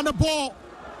 And the ball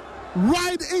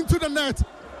right into the net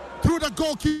through the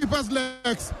goalkeeper's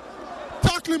legs.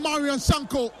 Tackling Marian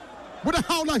Shanko with a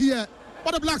howler here.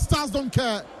 But the Black Stars don't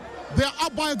care. They're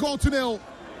up by a goal to 0.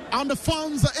 And the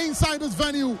fans inside this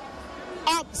venue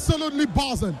absolutely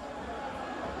buzzing.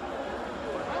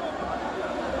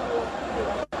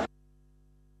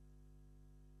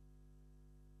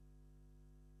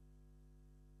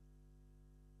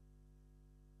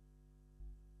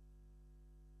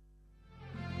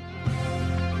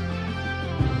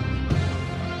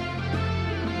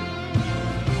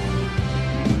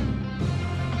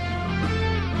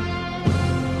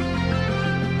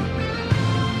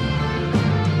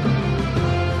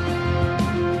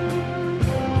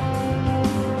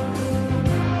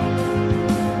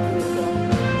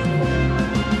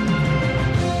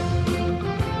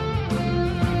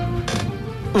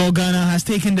 Ghana has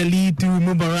taken the lead to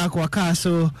Mubarak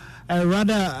Wakaso. A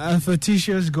rather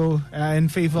fortuitous goal in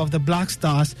favor of the Black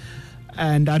Stars.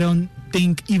 And I don't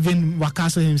think even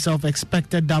Wakaso himself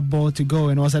expected that ball to go.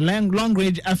 And it was a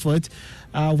long-range effort,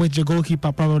 which the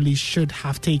goalkeeper probably should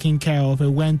have taken care of.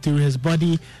 It went through his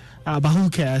body. But who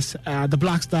cares? The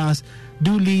Black Stars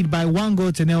do lead by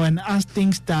 1-0. And as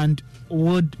things stand,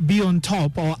 would be on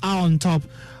top or are on top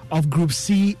of Group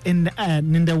C in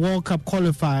the World Cup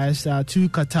qualifiers to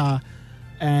Qatar.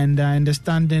 And in the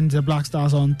standings, the Black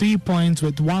Stars on 3 points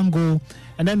with 1 goal.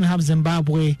 And then we have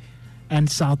Zimbabwe and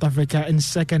South Africa in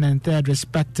second and third,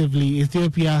 respectively.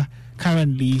 Ethiopia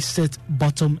currently sits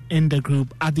bottom in the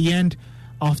group. At the end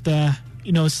of the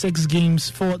 6 games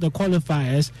for the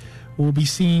qualifiers, we'll be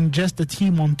seeing just the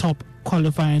team on top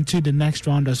qualifying to the next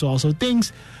round as well. So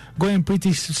things going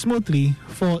pretty smoothly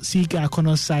for CK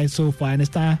Akono's side so far. And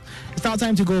it's now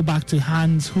time to go back to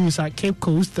Hans, who's at Cape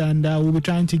Coast, and we'll be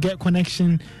trying to get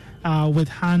connection with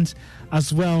Hans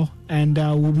as well, and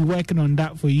we'll be working on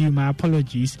that for you. My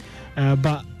apologies,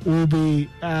 but we'll be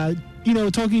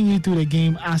talking you through the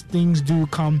game as things do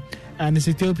come. And it's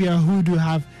Ethiopia who do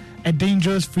have a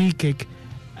dangerous free kick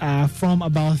from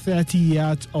about 30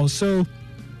 yards or so.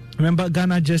 Remember,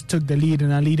 Ghana just took the lead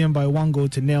and are leading by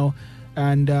 1-0.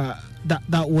 And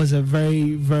that was a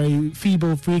very, very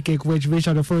feeble free kick, which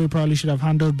Richard Ofori probably should have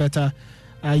handled better,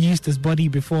 used his body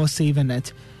before saving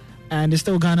it. And it's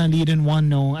still Ghana leading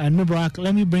 1-0. And Mubarak,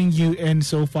 let me bring you in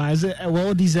so far. Is it a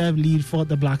well-deserved lead for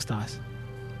the Black Stars?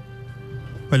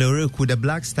 Well, Oreku, the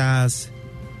Black Stars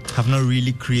have not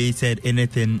really created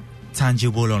anything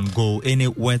tangible on goal. Any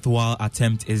worthwhile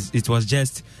attempt, it was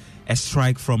just a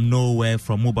strike from nowhere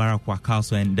from Mubarak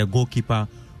Wakaso, and the goalkeeper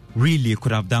really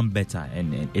could have done better,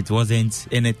 and it wasn't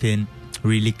anything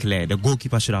really clear. The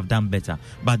goalkeeper should have done better,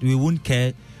 but we won't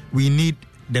care. We need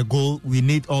the goal. We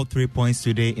need all 3 points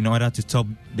today in order to top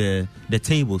the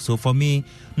table. So for me,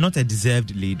 not a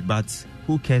deserved lead, but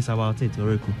who cares about it,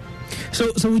 Oreku?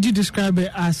 So would you describe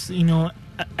it as,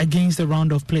 against the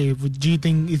round of play? Do you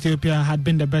think Ethiopia had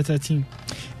been the better team?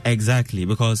 Exactly,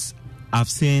 because I've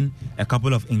seen a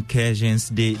couple of incursions.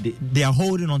 They are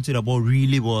holding onto the ball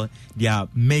really well. They are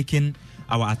making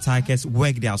our attackers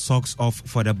work their socks off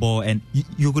for the ball, and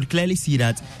you could clearly see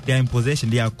that they are in possession.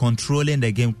 They are controlling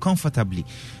the game comfortably.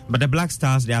 But the Black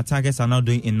Stars, the attackers are not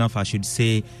doing enough, I should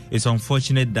say. It's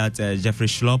unfortunate that Jeffrey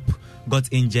Schlupp got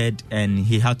injured and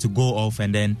he had to go off,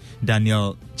 and then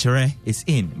Daniel Chere is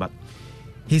in. But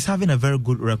he's having a very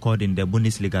good record in the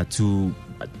Bundesliga too.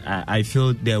 I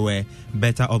feel there were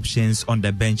better options on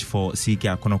the bench for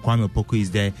CK. Kwame Opoku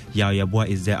is there, Yao Yeboah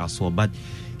is there as well. But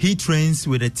he trains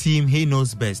with a team, he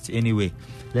knows best. Anyway,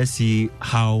 let's see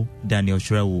how Daniel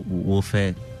Chere will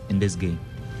fare in this game.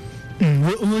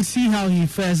 We'll see how he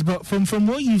fares, but from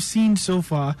what you've seen so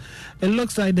far, it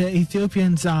looks like the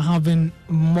Ethiopians are having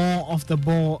more of the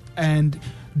ball and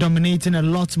dominating a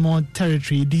lot more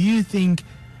territory. Do you think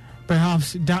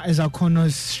perhaps that is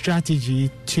Akono's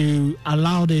strategy, to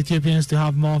allow the Ethiopians to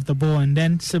have more of the ball and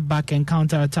then sit back and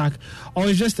counter-attack? Or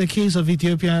is just a case of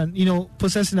Ethiopia,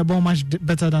 possessing the ball much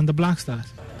better than the Black Stars?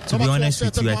 To be honest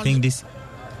with you, I think this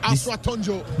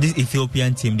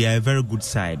Ethiopian team, they are a very good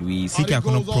side. We see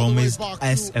Akono promised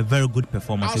us a very good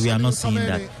performance. We are not seeing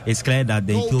that. It's clear that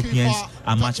the Ethiopians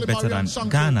are much better than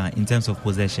Ghana in terms of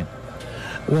possession.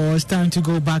 Well, it's time to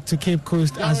go back to Cape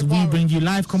Coast as we bring you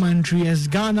live commentary as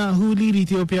Ghana, who lead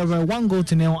Ethiopia by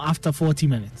 1-0 after 40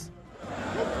 minutes.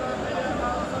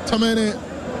 Tamene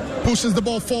pushes the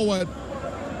ball forward,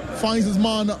 finds his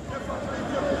man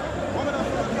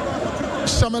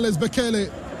Shameles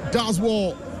Bekele, does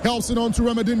well, helps it on to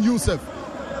Remedin Youssef.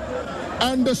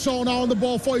 And the show now on the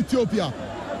ball for Ethiopia.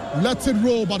 Lets it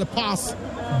roll, by the pass,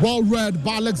 well read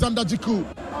by Alexander Jiku.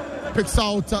 Picks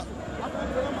out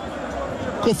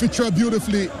Kofi Tre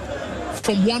beautifully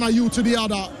from one Ayew to the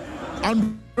other.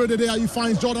 And there he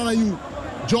finds Jordan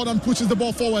Ayew. Jordan pushes the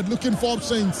ball forward, looking for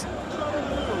options.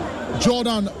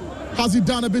 Jordan, has he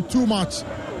done a bit too much?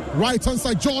 Right hand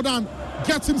side, Jordan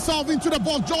gets himself into the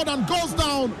ball. Jordan goes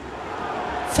down.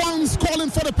 Fans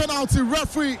calling for the penalty.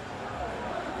 Referee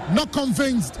not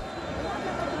convinced.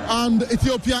 And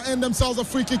Ethiopia end themselves a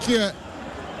free kick here.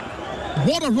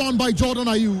 What a run by Jordan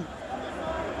Ayew.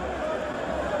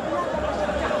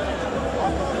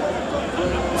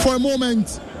 For a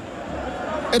moment,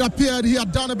 it appeared he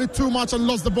had done a bit too much and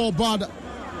lost the ball, but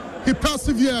he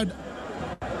persevered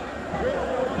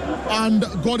and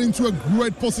got into a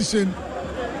great position.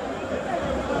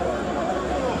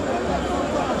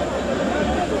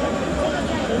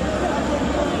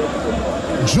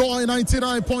 Joy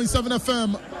 99.7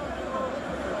 FM.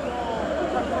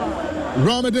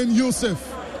 Remedin Youssef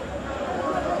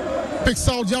picks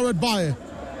out Jared Baye.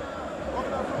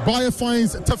 Baye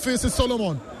finds Tafisi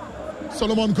Solomon.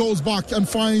 Solomon goes back and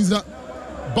finds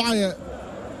Baye.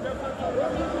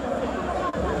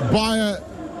 Baye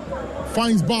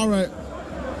finds Barre.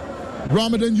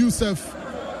 Remedin Youssef,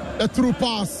 a through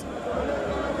pass.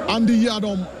 Andy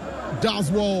Yadom does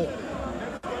well.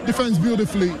 Defends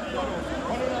beautifully.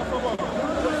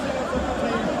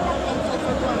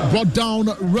 Brought down,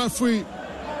 referee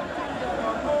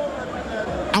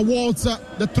awards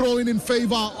the throw-in in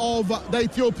favor of the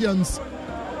Ethiopians.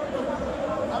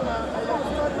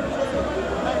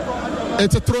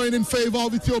 It's a throw-in in favor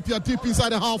of Ethiopia, deep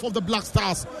inside the half of the Black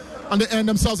Stars, and they end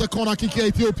themselves a corner kick here,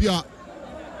 Ethiopia.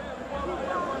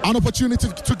 An opportunity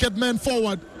to get men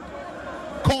forward.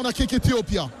 Corner kick,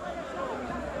 Ethiopia.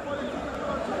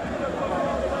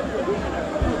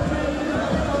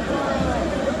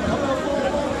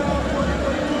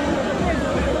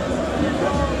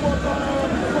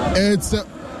 It's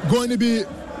going to be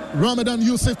Remedin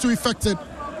Youssef to effect it.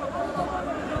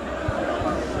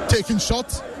 Taking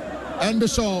shot. And the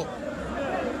show.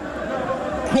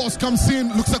 Cross comes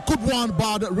in. Looks a good one,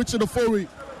 but Richard Ofori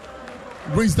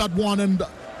brings that one and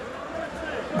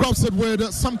grabs it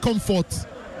with some comfort.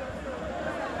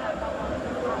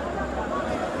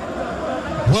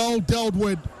 Well dealt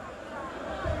with.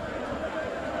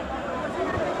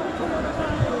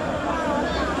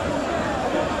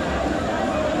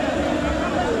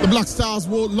 The Black Stars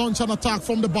will launch an attack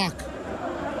from the back.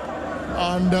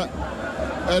 And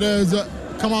it is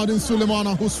Kamaldeen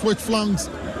Sulemana who switch flanks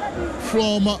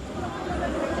from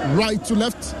right to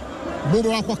left.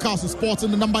 Mubarak Wakaso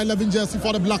sporting the number 11 jersey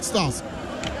for the Black Stars.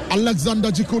 Alexander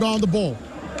Jiku down the ball.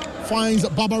 Finds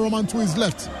Baba Roman to his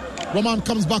left. Roman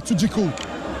comes back to Jiku.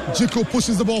 Jiku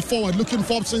pushes the ball forward, looking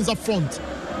for options up front.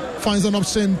 finds an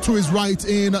option to his right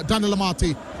in Daniel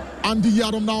Amate. Andy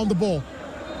Yadom now on the ball.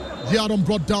 Yadom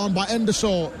brought down by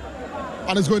Endershaw,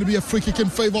 and it's going to be a free kick in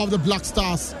favor of the Black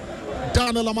Stars.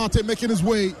 Daniel Amate making his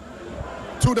way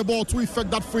to the ball to effect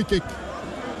that free kick.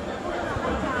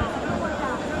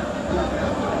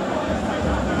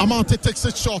 Amate takes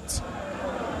a shot,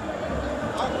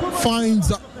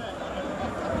 finds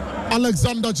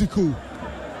Alexander Jiku.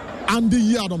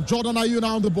 Andy Yadom, Jordan Ayew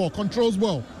now on the ball, controls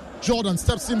well. Jordan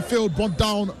steps in field, brought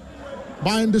down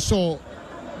by Endershaw.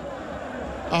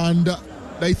 And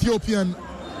the Ethiopian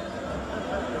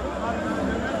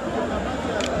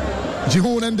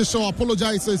Jihun Endershaw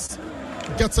apologizes,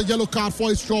 gets a yellow card for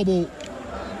his trouble.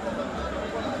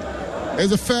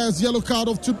 It's the first yellow card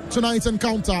of tonight's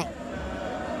encounter.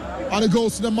 And it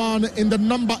goes to the man in the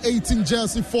number 18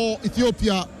 jersey for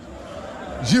Ethiopia,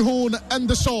 Jihun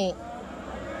Endershaw.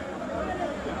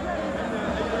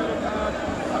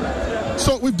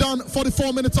 So we've done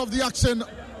 44 minutes of the action.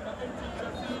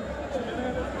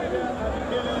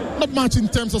 Not much in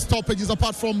terms of stoppages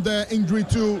apart from the injury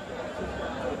to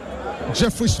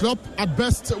Jeffrey Schlupp. At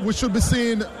best, we should be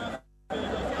seeing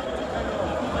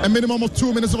a minimum of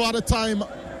 2 minutes of added time.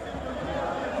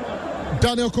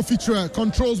 Daniel Kofitre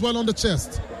controls well on the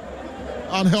chest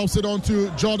and helps it on to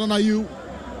Jordan Ayew.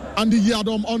 Andy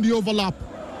Yadom on the overlap.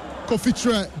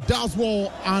 Kofitre does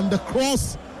well, and the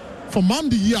cross from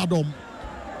Andy Yadom,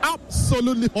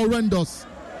 absolutely horrendous.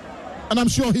 And I'm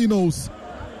sure he knows.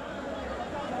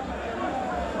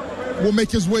 Will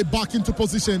make his way back into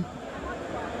position.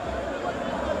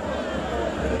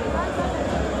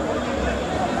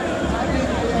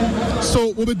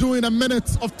 So we'll be doing a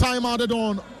minute of time added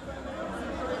on.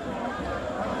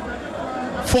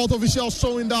 Fourth official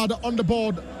showing that on the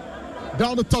board,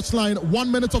 down the touchline.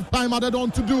 1 minute of time added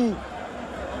on to do.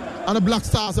 And the Black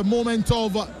Stars, a moment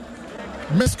of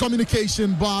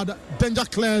miscommunication, but danger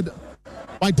cleared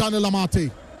by Daniel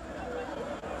Amate.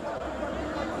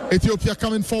 Ethiopia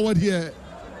coming forward here.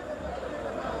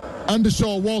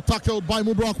 Endershaw, well tackled by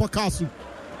Mubarak Wakasu.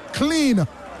 Clean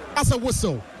as a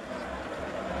whistle.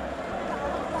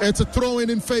 It's a throw-in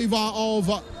in favor of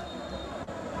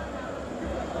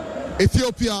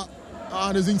Ethiopia,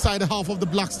 and is inside the half of the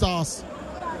Black Stars.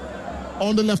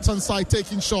 On the left-hand side,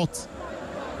 taking shots.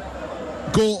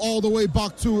 Go all the way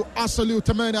back to Asaliu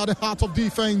Temene at the heart of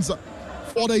defense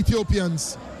for the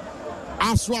Ethiopians.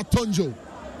 Asra Tonjo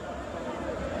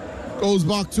goes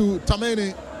back to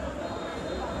Temene,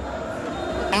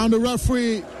 and the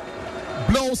referee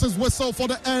blows his whistle for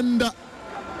the end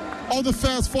of the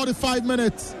first 45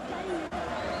 minutes.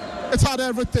 It's had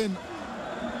everything.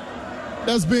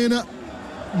 There's been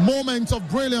moments of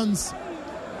brilliance.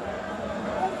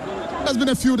 There's been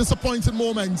a few disappointing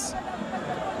moments.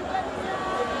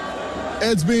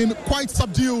 It's been quite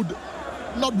subdued,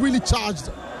 not really charged.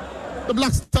 The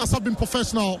Black Stars have been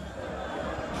professional,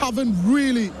 haven't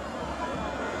really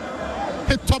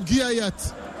hit top gear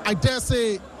yet. I dare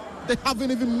say they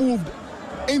haven't even moved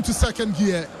into second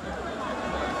gear.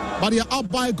 But they're up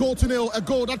by a goal to nil, a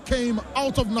goal that came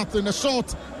out of nothing, a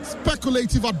shot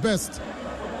speculative at best,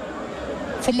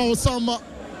 from some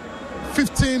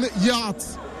 15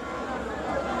 yards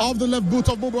of the left boot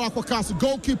of Mubarak Wakasu.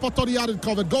 Goalkeeper thought he had it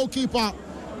covered. Goalkeeper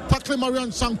tackling Marian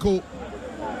Shanko.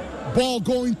 Ball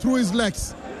going through his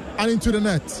legs and into the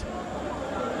net.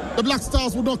 The Black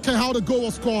Stars would not care how the goal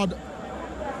was scored.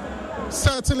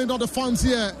 Certainly not the fans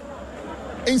here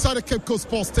inside the Cape Coast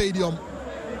Sports Stadium.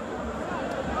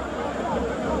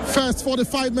 First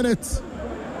 45 minutes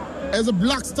as the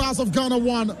Black Stars of Ghana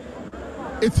 1,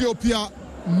 Ethiopia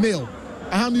 0.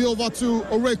 I hand you over to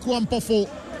Oreku Ampofo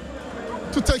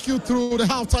to take you through the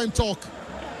halftime talk.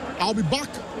 I'll be back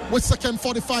with second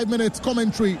 45 minutes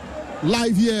commentary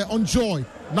live here on Joy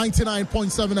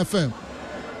 99.7 FM.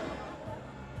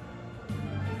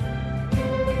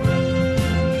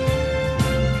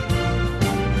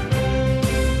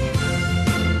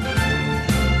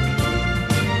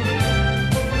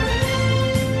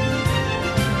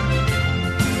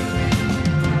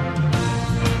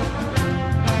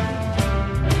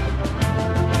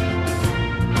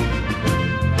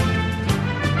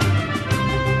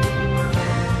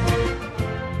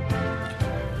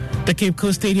 The Cape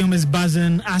Coast Stadium is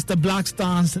buzzing as the Black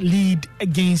Stars lead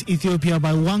against Ethiopia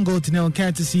by 1-0,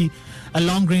 courtesy a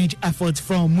long-range effort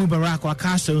from Mubarak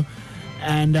Wakasu.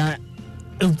 And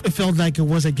it felt like it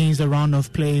was against the round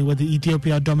of play with the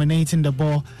Ethiopia dominating the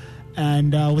ball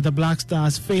and with the Black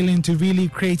Stars failing to really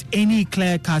create any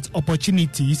clear-cut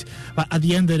opportunities. But at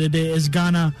the end of the day, it's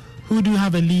Ghana who do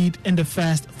have a lead in the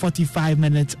first 45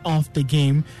 minutes of the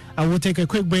game. We'll take a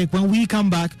quick break. When we come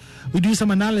back, we do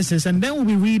some analysis, and then we'll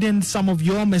be reading some of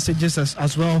your messages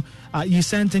as well. You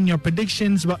sent in your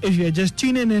predictions, but if you're just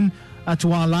tuning in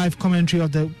to our live commentary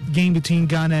of the game between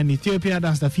Ghana and Ethiopia,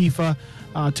 that's the FIFA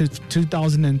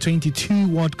 2022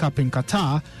 World Cup in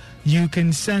Qatar, you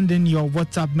can send in your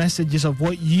WhatsApp messages of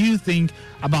what you think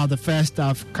about the first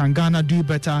half. Can Ghana do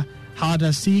better? How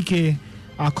does CK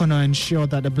Akono ensure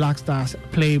that the Black Stars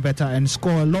play better and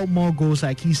score a lot more goals,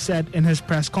 like he said in his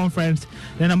press conference?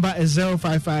 The number is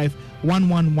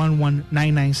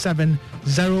 055-1111-997,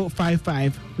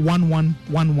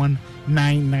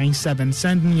 055-1111-997.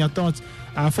 Send me your thoughts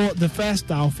for the first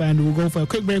half, and we'll go for a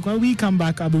quick break. When we come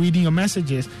back, I'll be reading your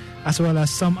messages as well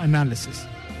as some analysis.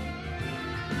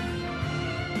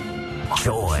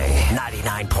 Joy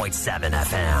 99.7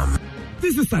 FM.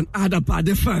 This is an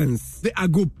Adapade fans. They are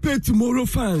go pay tomorrow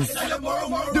fans.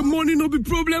 The money no be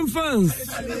problem fans.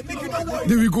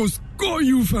 They will go score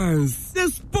you fans. The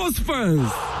sports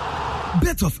fans.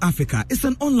 Bet of Africa is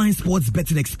an online sports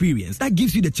betting experience that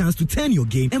gives you the chance to turn your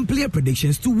game and player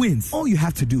predictions to wins. All you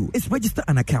have to do is register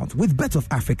an account with Bet of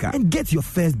Africa and get your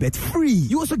first bet free.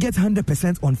 You also get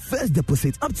 100% on first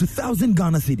deposit up to 1,000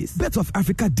 Ghana cedis. Bet of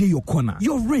Africa day your corner,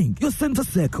 your ring, your center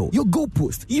circle, your goal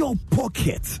post, your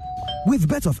pocket. With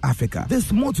Bet of Africa,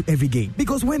 there's more to every game,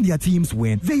 because when their teams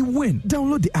win, they win.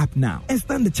 Download the app now and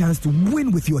stand the chance to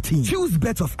win with your team. Choose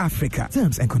Bet of Africa.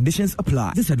 Terms and conditions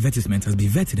apply. This advertisement has been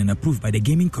vetted and approved by the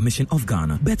Gaming Commission of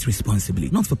Ghana. Bet responsibly.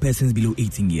 Not for persons below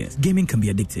 18 years. Gaming can be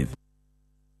addictive.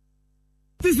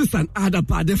 This is an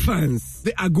Adapade fans.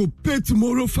 They are go pay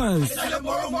tomorrow fans.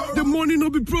 The money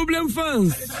no be problem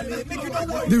fans.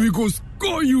 They will go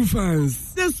score you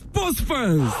fans. The sports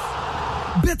fans.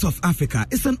 Bet of Africa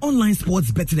is an online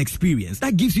sports betting experience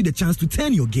that gives you the chance to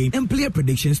turn your game and player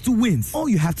predictions to wins. All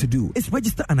you have to do is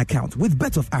register an account with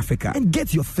Bet of Africa and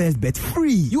get your first bet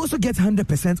free. You also get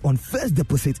 100% on first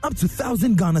deposit up to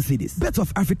 1,000 Ghana cedis. Bet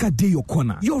of Africa day your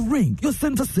corner, your ring, your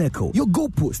center circle, your goal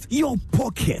post, your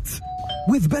pocket.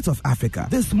 With Bet of Africa,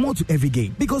 there's more to every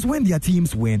game, because when their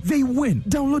teams win, they win.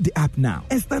 Download the app now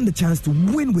and stand the chance to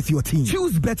win with your team.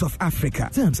 Choose Bet of Africa.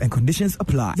 Terms and conditions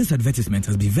apply. This advertisement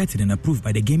has been vetted and approved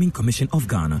by the Gaming Commission of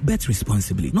Ghana. Bet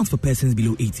responsibly. Not for persons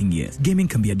below 18 years. Gaming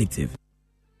can be addictive.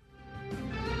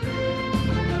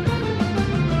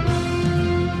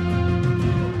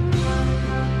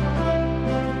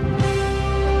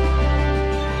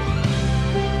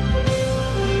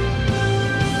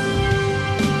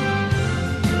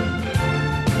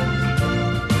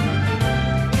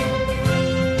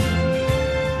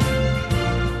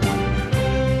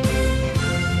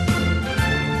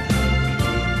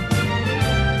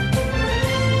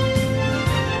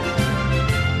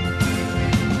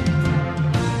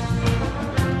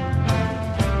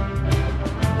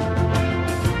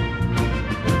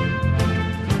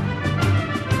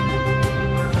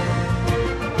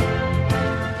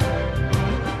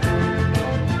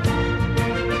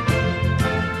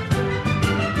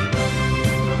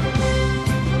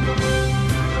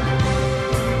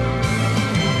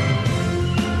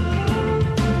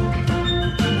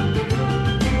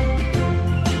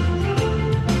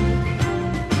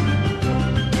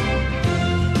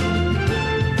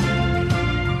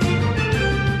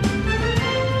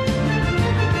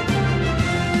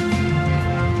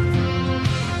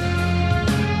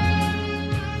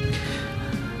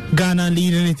 Ghana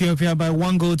leading Ethiopia by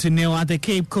 1-0 at the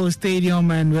Cape Coast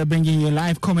Stadium, and we're bringing you a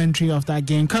live commentary of that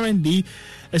game. Currently,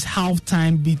 it's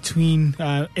halftime between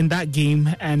in that game,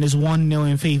 and it's 1-0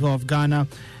 in favor of Ghana.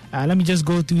 Let me just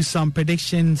go through some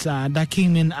predictions that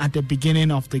came in at the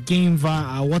beginning of the game via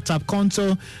our WhatsApp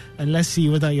console, and let's see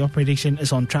whether your prediction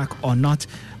is on track or not.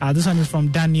 This one is from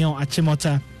Daniel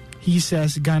Achimota. He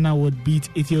says Ghana would beat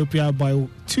Ethiopia by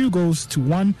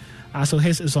 2-1. So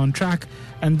his is on track.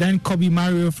 And then Kobe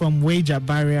Mario from Wager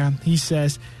Barrier, he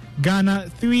says Ghana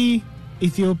 3,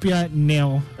 Ethiopia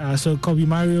 0. So Kobe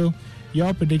Mario,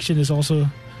 your prediction is also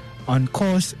on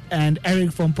course. And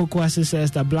Eric from Pokwasi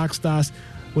says that Black Stars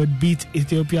would beat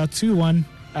Ethiopia 2-1,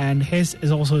 and his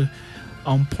is also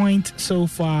on point so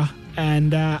far.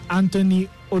 And Anthony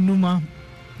Onuma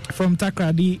from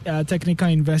Takrady Technical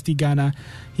University Ghana,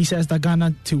 he says that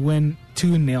Ghana to win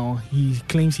 2-0. He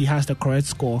claims he has the correct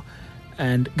score,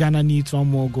 and Ghana needs one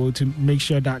more goal to make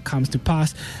sure that comes to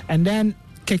pass. And then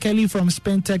Kekeli from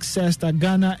Spintex says that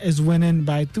Ghana is winning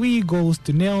by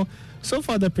 3-0. So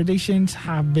far the predictions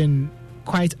have been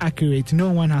quite accurate. No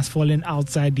one has fallen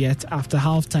outside yet after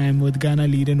halftime with Ghana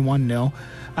leading 1-0.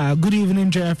 Good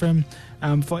evening, JFM.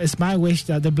 It's my wish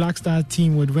that the Black Star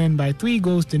team would win by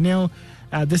 3-0.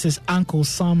 This is Uncle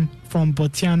Sam from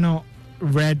Botiano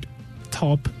Red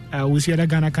Top. We see that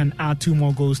Ghana can add 2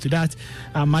 more goals to that.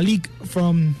 Malik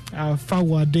from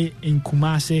Fawade in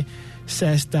Kumasi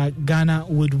says that Ghana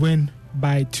would win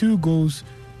by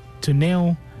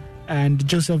 2-0. And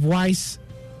Joseph Weiss,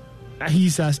 he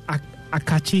says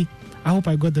Akachi. I hope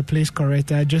I got the place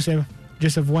correct.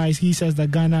 Joseph Weiss, he says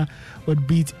that Ghana would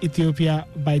beat Ethiopia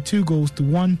by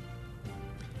 2-1.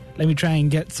 Let me try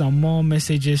and get some more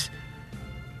messages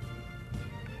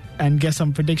and get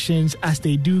some predictions as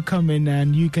they do come in,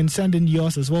 and you can send in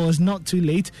yours as well. It's not too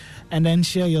late, and then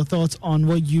share your thoughts on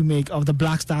what you make of the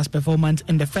Black Stars performance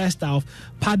in the first half.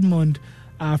 Padmond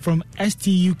from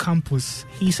STU campus,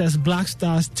 he says Black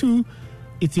Stars 2,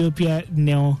 Ethiopia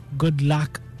 0. Good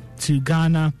luck to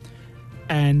Ghana.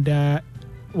 And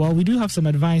well, we do have some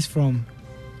advice from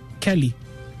Kelly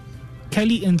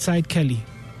inside Kelly.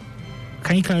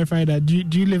 Can you clarify that? Do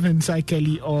you live inside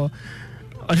Kelly or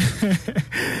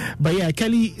but yeah,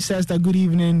 Kelly says that good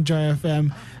evening, Joy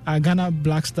FM. Ghana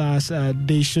Black Stars,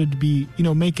 they should be,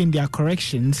 making their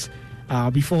corrections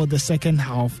before the second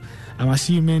half. I'm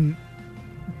assuming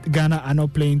Ghana are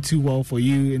not playing too well for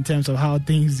you in terms of how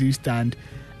things do stand,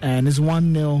 and it's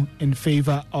 1-0 in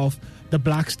favor of the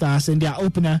Black Stars in their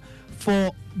opener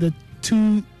for the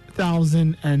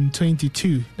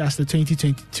 2022. That's the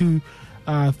 2022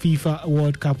 FIFA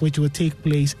World Cup, which will take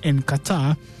place in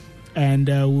Qatar. And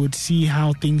we'll see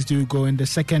how things do go in the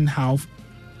second half.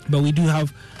 But we do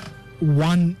have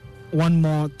one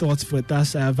more thoughts with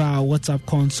us via WhatsApp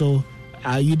console.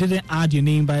 You didn't add your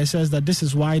name, but it says that this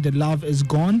is why the love is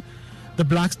gone. The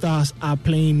Black Stars are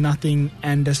playing nothing,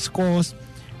 and the scores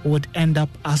would end up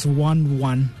as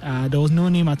 1-1. There was no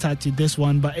name attached to this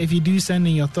one, but if you do send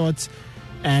in your thoughts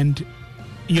and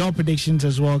your predictions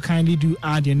as well, kindly do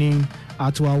add your name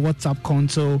to our WhatsApp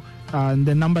console.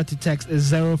 The number to text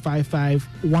is 055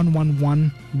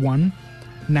 1111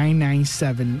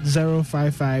 997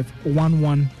 055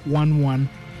 1111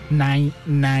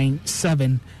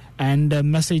 997. And the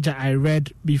message that I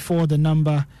read before the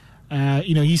number,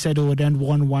 he said it would end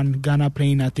 1-1. Ghana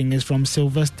playing nothing is from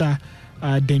Sylvester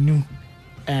Denu.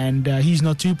 And he's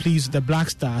not too pleased with the Black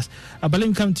Stars. But let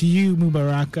me come to you,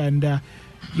 Mubarak, and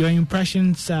your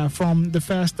impressions from the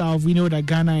first half. We know that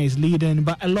Ghana is leading,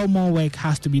 but a lot more work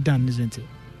has to be done, isn't it?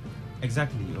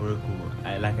 Exactly, Oracle.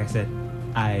 Like I said,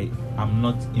 I am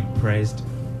not impressed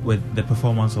with the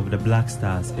performance of the Black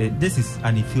Stars. This is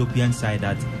an Ethiopian side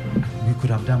that we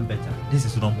could have done better. This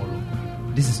is not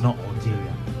Morocco. This is not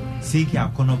Algeria. Seiki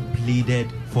Akono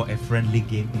pleaded for a friendly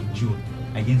game in June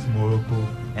against Morocco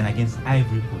and against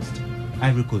Ivory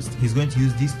Coast. He's going to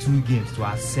use these 2 games to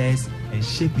assess and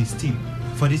shape his team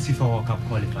for this FIFA World Cup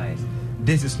qualifiers.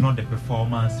 This is not the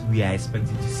performance we are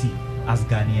expecting to see as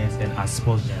Ghanaians and as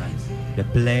sports journalists. The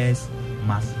players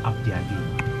must up their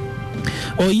game.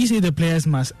 Well, you say the players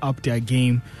must up their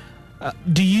game.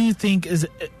 Do you think is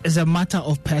a matter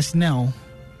of personnel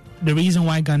the reason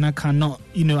why Ghana cannot,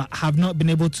 have not been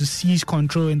able to seize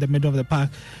control in the middle of the park?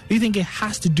 Do you think it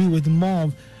has to do with more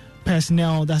of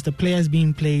personnel, that's the players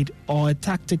being played, or a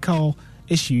tactical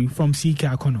issue from Seiki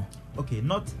Akono? Okay,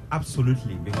 not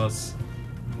absolutely, because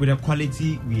with the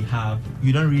quality we have,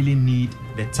 you don't really need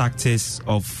the tactics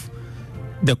of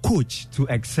the coach to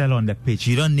excel on the pitch.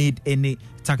 You don't need any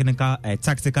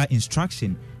tactical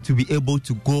instruction to be able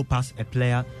to go past a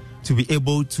player, to be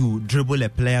able to dribble a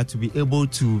player, to be able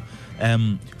to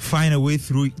find a way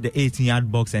through the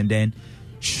 18-yard box and then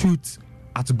shoot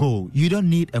at goal. You don't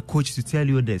need a coach to tell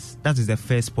you this. That is the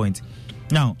first point.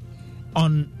 Now,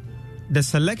 on the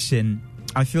selection,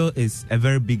 I feel it's a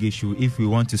very big issue. If we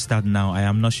want to start now, I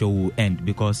am not sure we'll end,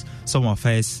 because some of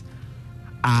us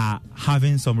are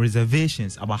having some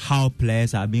reservations about how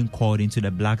players are being called into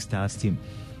the Black Stars team.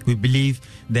 We believe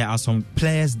there are some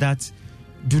players that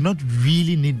do not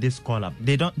really need this call-up.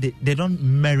 They don't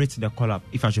merit the call-up,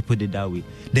 if I should put it that way.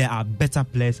 There are better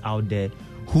players out there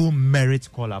who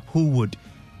merit call-up, who would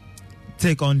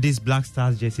take on these Black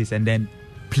Stars jerseys and then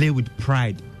play with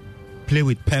pride, play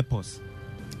with purpose.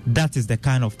 That is the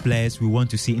kind of players we want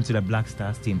to see into the Black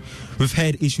Stars team. We've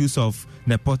had issues of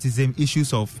nepotism,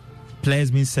 issues of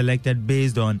players being selected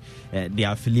based on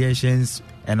their affiliations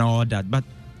and all that. But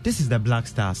this is the Black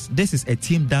Stars. This is a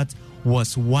team that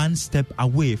was one step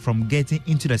away from getting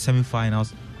into the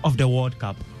semi-finals of the World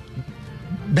Cup.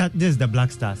 This is the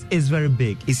Black Stars. It's very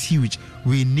big. It's huge.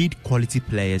 We need quality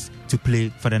players to play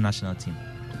for the national team.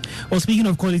 Well, speaking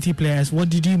of quality players, what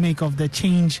did you make of the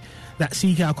change that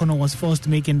CK Akono was forced to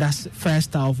make in that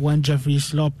first half when Jeffrey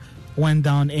Slop went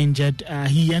down injured?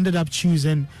 He ended up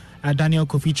choosing Daniel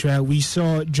Kofichira. We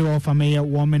saw Joel Fameya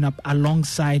warming up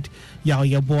alongside Yao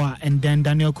Yeboah and then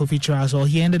Daniel Kofichira as well.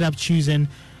 He ended up choosing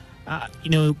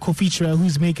Kofichira,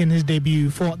 who's making his debut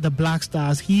for the Black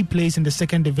Stars. He plays in the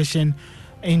second division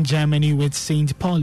in Germany with St. Pauli.